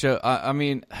 Like to show, I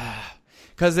mean,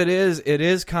 Because it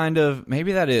is kind of,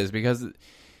 maybe that is because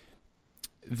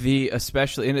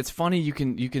especially, and it's funny, you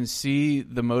can see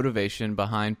the motivation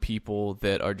behind people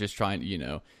that are just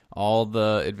trying, all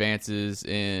the advances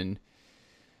in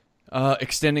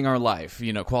extending our life,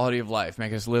 quality of life,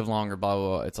 make us live longer, blah,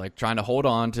 blah, blah. It's like trying to hold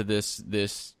on to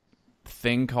this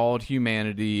thing called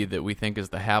humanity that we think is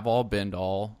the have all end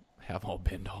all,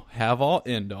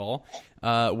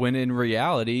 when in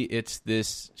reality it's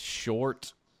this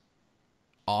short,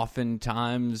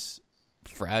 oftentimes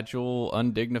fragile,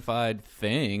 undignified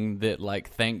thing that, like,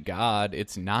 thank God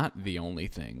it's not the only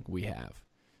thing we have.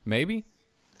 Maybe?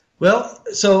 Well,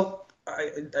 so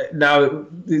now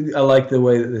I like the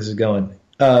way that this is going.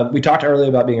 We talked earlier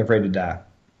about being afraid to die.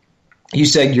 You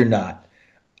said you're not.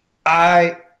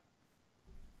 I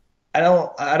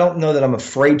don't know that I'm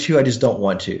afraid to. I just don't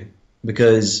want to,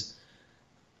 because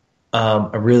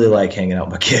I really like hanging out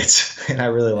with my kids and I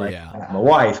really like my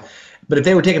wife. But if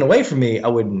they were taken away from me, I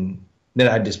wouldn't. Then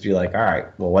I'd just be like, all right,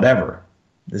 well, whatever.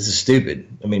 This is stupid.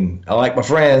 I mean, I like my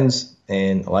friends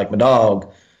and I like my dog,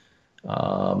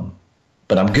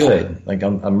 but I'm good. Like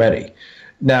I'm ready.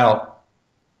 Now,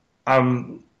 I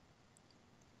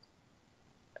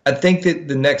think that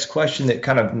the next question that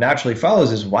kind of naturally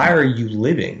follows is, why are you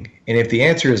living? And if the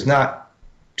answer is not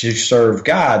to serve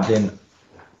God, then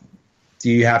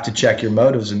do you have to check your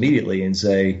motives immediately and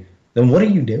say, then what are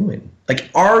you doing?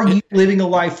 Like, are you living a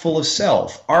life full of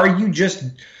self? Are you just,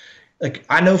 like,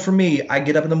 I know for me, I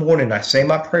get up in the morning, I say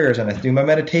my prayers, and I do my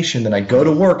meditation, then I go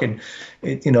to work, and,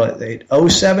 at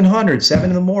 0700, 7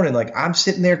 in the morning, like, I'm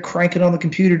sitting there cranking on the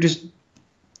computer, just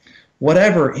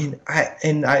whatever.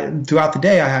 And I throughout the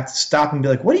day, I have to stop and be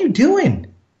like, what are you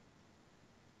doing?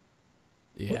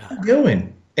 Yeah. What are you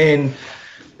doing? And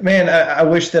man, I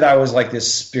wish that I was like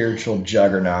this spiritual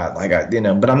juggernaut,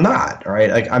 but I'm not.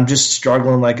 Right? Like, I'm just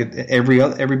struggling like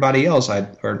everybody else,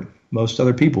 or most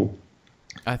other people.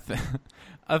 I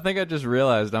think I just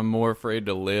realized I'm more afraid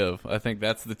to live. I think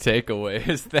that's the takeaway.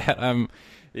 Is that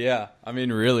I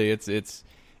mean, really, it's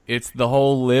the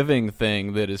whole living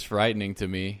thing that is frightening to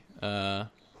me.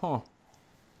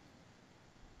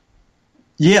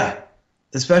 Yeah,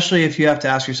 especially if you have to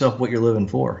ask yourself what you're living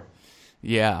for.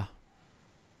 Yeah.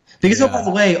 Because by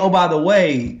the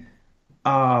way,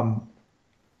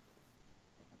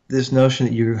 this notion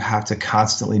that you have to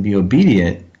constantly be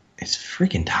obedient, it's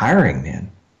freaking tiring,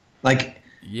 man. Like,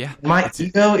 my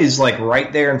ego is like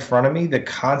right there in front of me. The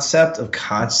concept of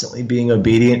constantly being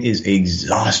obedient is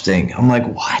exhausting. I'm like,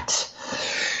 what?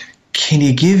 Can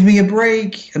you give me a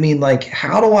break? I mean, like,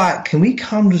 can we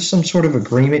come to some sort of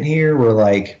agreement here where,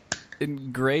 like,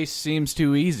 and grace seems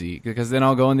too easy, because then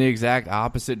I'll go in the exact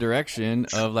opposite direction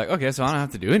of, like, okay, so I don't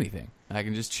have to do anything. I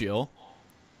can just chill.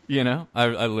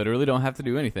 I literally don't have to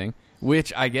do anything,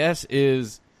 which I guess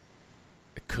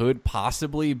could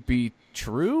possibly be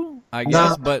true, I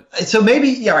guess. But so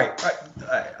maybe, all right.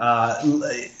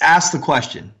 Ask the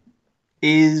question: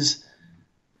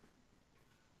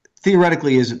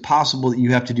 theoretically, is it possible that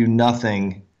you have to do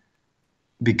nothing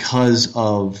because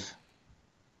of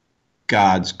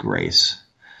God's grace?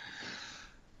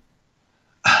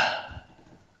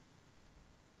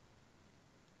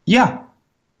 Yeah,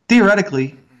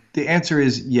 theoretically, the answer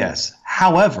is yes.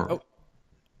 However,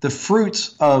 the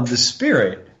fruits of the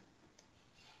Spirit,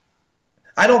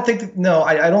 I don't think that. No,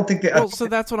 I don't think that. Well, so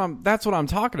that's what I'm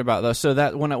talking about, though. So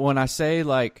that when I say,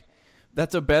 like,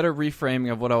 that's a better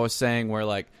reframing of what I was saying, where,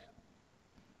 like,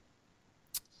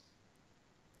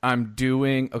 I'm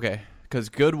doing because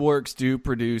good works do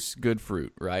produce good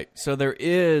fruit, right? So there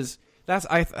is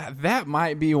that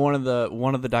might be one of the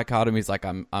dichotomies, like,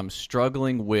 I'm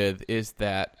struggling with, is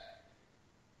that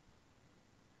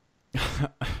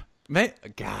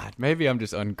maybe I'm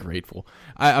just ungrateful.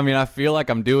 I mean, I feel like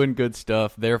I'm doing good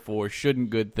stuff, therefore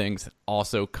shouldn't good things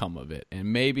also come of it?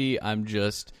 And maybe I'm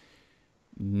just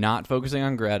not focusing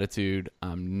on gratitude.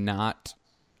 I'm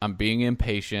being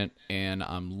impatient, and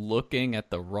I'm looking at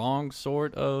the wrong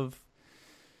sort of,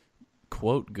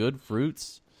 quote, good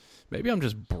fruits. Maybe I'm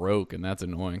just broke, and that's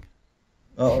annoying.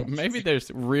 Oh, maybe there's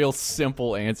real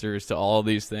simple answers to all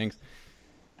these things.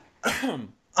 Because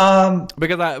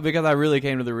I really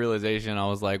came to the realization, I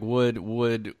was like,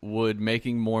 would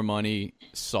making more money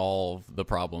solve the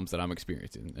problems that I'm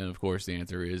experiencing? And of course, the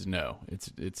answer is no.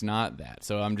 It's not that.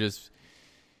 So I'm just,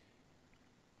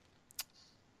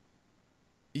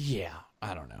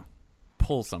 I don't know.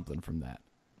 Pull something from that.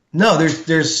 No,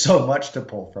 there's so much to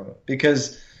pull from it,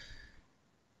 because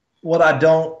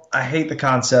I hate the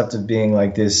concept of being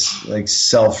like this, like,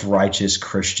 self-righteous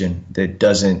Christian that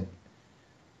doesn't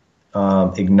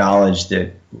acknowledge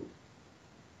that,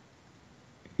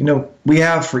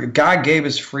 God gave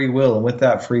us free will, and with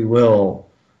that free will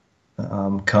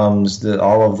comes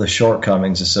all of the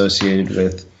shortcomings associated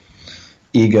with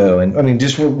ego. And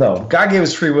God gave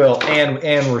us free will,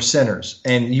 and we're sinners.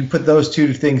 And you put those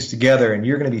two things together, and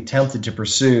you're going to be tempted to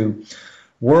pursue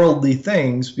worldly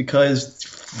things because,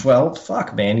 well,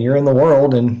 fuck, man, you're in the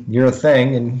world and you're a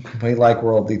thing, and we like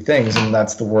worldly things, and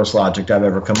that's the worst logic I've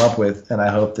ever come up with. And I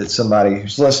hope that somebody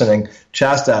who's listening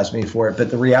chastise me for it.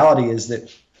 But the reality is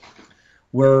that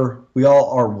we all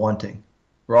are wanting.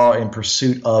 We're all in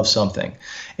pursuit of something.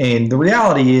 And the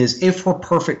reality is, if we're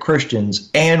perfect Christians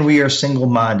and we are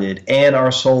single-minded and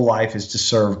our sole life is to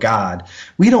serve God,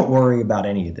 we don't worry about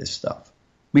any of this stuff.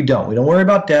 We don't. We don't worry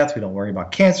about death. We don't worry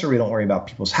about cancer. We don't worry about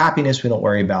people's happiness. We don't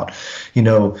worry about,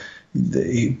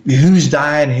 who's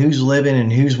dying, who's living,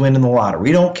 and who's winning the lottery.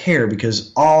 We don't care,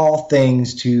 because all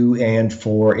things to and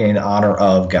for in honor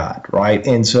of God, right?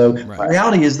 And so the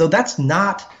reality is, though, that's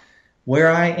not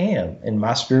where I am in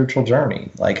my spiritual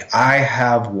journey. Like, I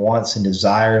have wants and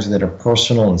desires that are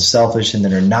personal and selfish, and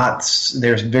that are not,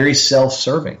 they're very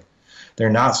self-serving. They're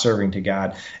not serving to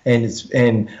God.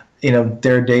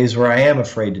 There are days where I am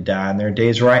afraid to die, and there are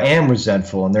days where I am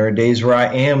resentful, and there are days where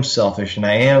I am selfish, and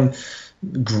I am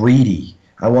greedy.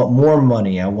 I want more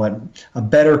money. I want a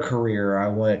better career. I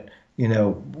want,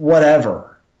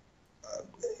 whatever.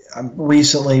 I've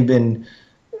recently been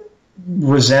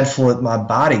resentful at my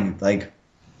body, like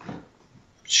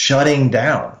shutting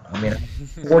down. I mean, I'm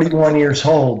 41 years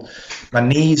old. My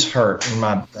knees hurt, and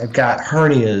I've got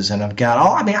hernias, and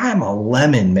I'm a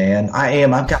lemon, man.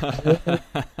 I've got more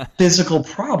physical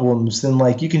problems than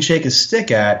you can shake a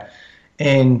stick at.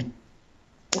 And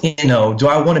do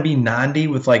I want to be 90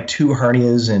 with 2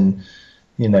 hernias and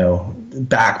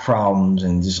back problems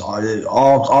and just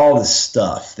all this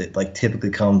stuff that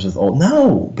typically comes with old?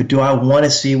 No, but do I want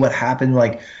to see what happened?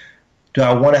 Do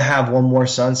I want to have one more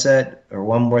sunset or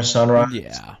one more sunrise?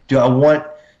 Yeah. Do I want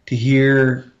to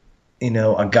hear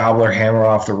a gobbler hammer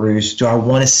off the roost? Do I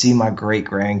want to see my great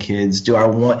grandkids?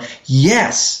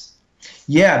 Yes.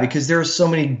 Yeah, because there are so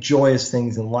many joyous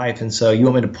things in life. And so you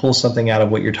want me to pull something out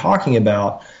of what you're talking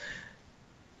about.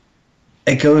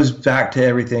 It goes back to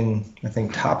everything I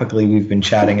think topically we've been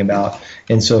chatting about,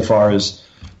 insofar as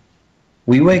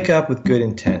we wake up with good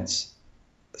intents.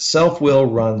 Self-will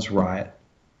runs riot.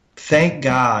 Thank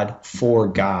God for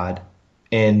God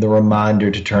and the reminder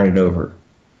to turn it over.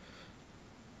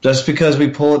 Just because we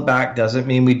pull it back doesn't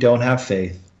mean we don't have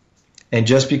faith, and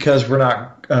just because we're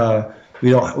not, we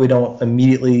don't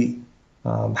immediately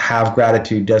have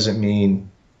gratitude doesn't mean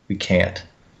we can't.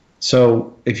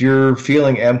 So if you're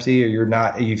feeling empty, or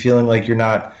you feeling like you're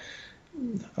not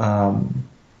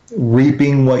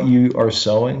reaping what you are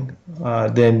sowing,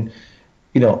 then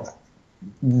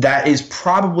that is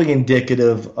probably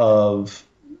indicative of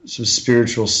some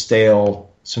spiritual stale.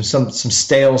 Some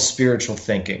stale spiritual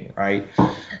thinking, right?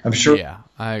 I'm sure. Yeah,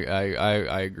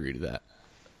 I agree to that.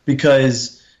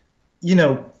 Because,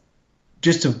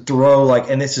 just to throw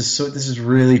and this is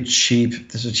really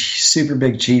cheap. This is a super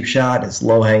big cheap shot. It's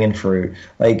low hanging fruit.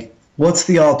 What's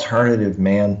the alternative,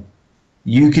 man?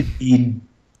 You could be,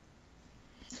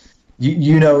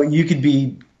 you could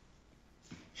be,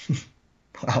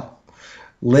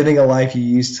 living a life you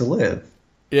used to live.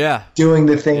 Yeah, doing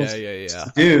the things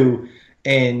to do.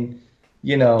 And,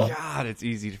 God, it's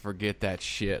easy to forget that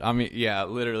shit. I mean, yeah,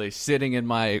 literally sitting in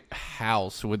my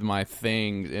house with my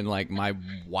things and my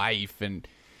wife, and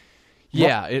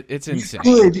it's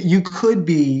insane. You could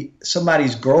be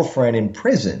somebody's girlfriend in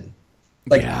prison.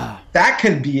 That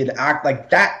could be an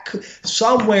act that.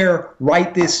 Somewhere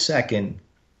right this second,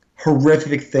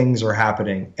 horrific things are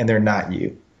happening, and they're not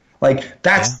you.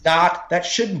 That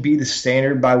shouldn't be the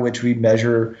standard by which we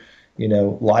measure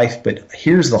life. But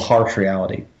here's the harsh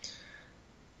reality.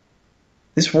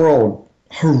 This world,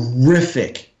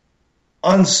 horrific,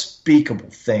 unspeakable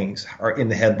things are in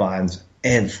the headlines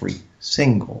every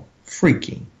single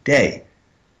freaking day.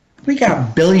 We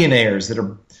got billionaires that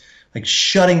are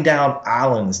shutting down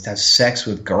islands to have sex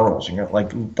with girls, and you're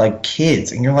like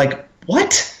kids, and you're like,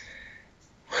 what?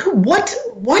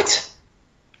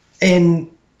 And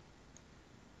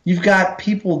you've got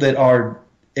people that are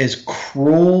as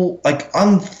cruel,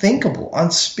 unthinkable,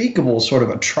 unspeakable sort of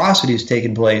atrocities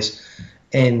taking place.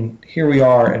 And here we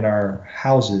are in our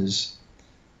houses,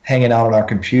 hanging out on our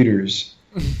computers,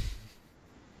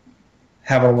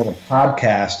 having a little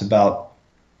podcast about,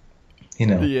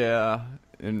 Yeah,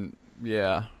 and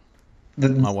yeah.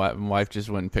 My wife just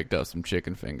went and picked up some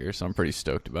chicken fingers, so I'm pretty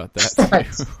stoked about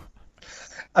that.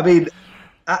 I mean,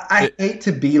 I hate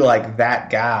to be like that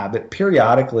guy, but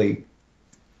periodically,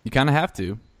 you kind of have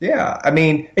to. Yeah, I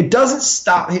mean, it doesn't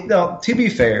stop. No, to be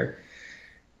fair,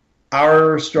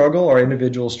 our struggle, our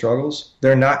individual struggles,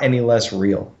 they're not any less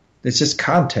real. It's just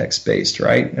context based,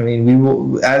 right? I mean, we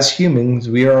will, as humans,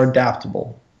 we are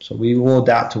adaptable. So we will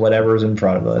adapt to whatever is in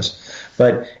front of us.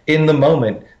 But in the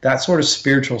moment, that sort of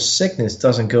spiritual sickness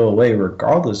doesn't go away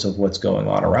regardless of what's going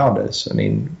on around us. I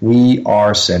mean, we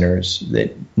are sinners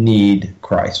that need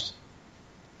Christ.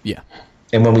 Yeah.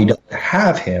 And when we don't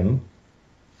have him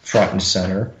front and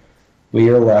center, we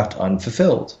are left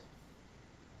unfulfilled.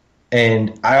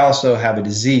 And I also have a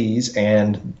disease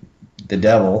and the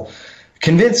devil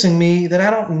convincing me that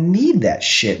I don't need that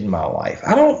shit in my life.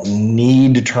 I don't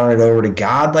need to turn it over to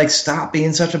God. Like, stop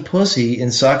being such a pussy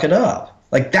and suck it up.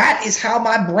 Like, that is how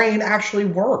my brain actually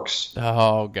works.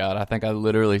 Oh, God. I think I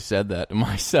literally said that to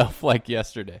myself like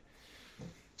yesterday.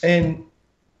 And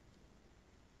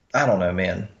I don't know,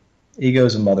 man.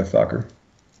 Ego's a motherfucker.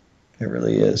 It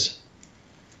really is.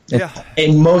 Yeah.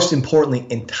 And most importantly,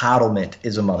 entitlement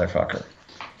is a motherfucker.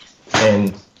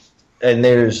 And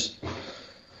there's...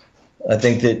 I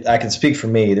think that I can speak for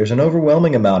me. There's an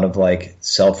overwhelming amount of like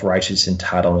self-righteous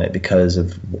entitlement because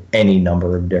of any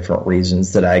number of different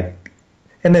reasons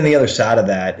and then the other side of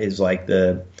that is like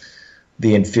the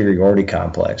inferiority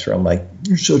complex where I'm like,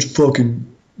 you're such a fucking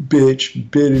bitch,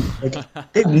 bitter.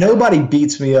 Like, nobody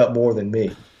beats me up more than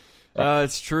me.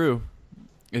 It's true.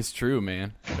 It's true,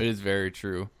 man. It is very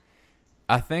true.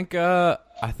 I think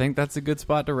that's a good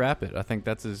spot to wrap it. I think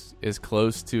that's as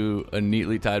close to a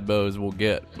neatly tied bow as we'll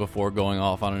get before going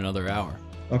off on another hour.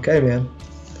 Okay, man.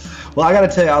 Well, I got to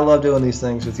tell you, I love doing these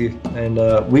things with you.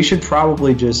 And we should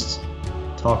probably just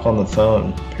talk on the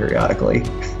phone periodically.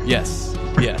 Yes.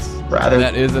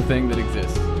 That is a thing that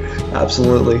exists.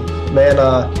 Absolutely. Man,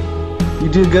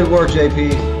 you do good work,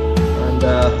 JP. And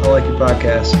I like your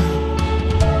podcast.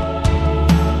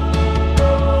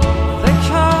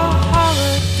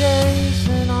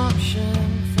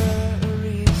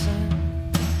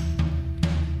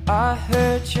 I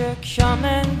heard you're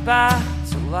coming back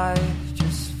to life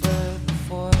just for the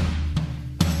 4th.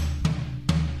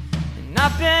 And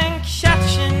I've been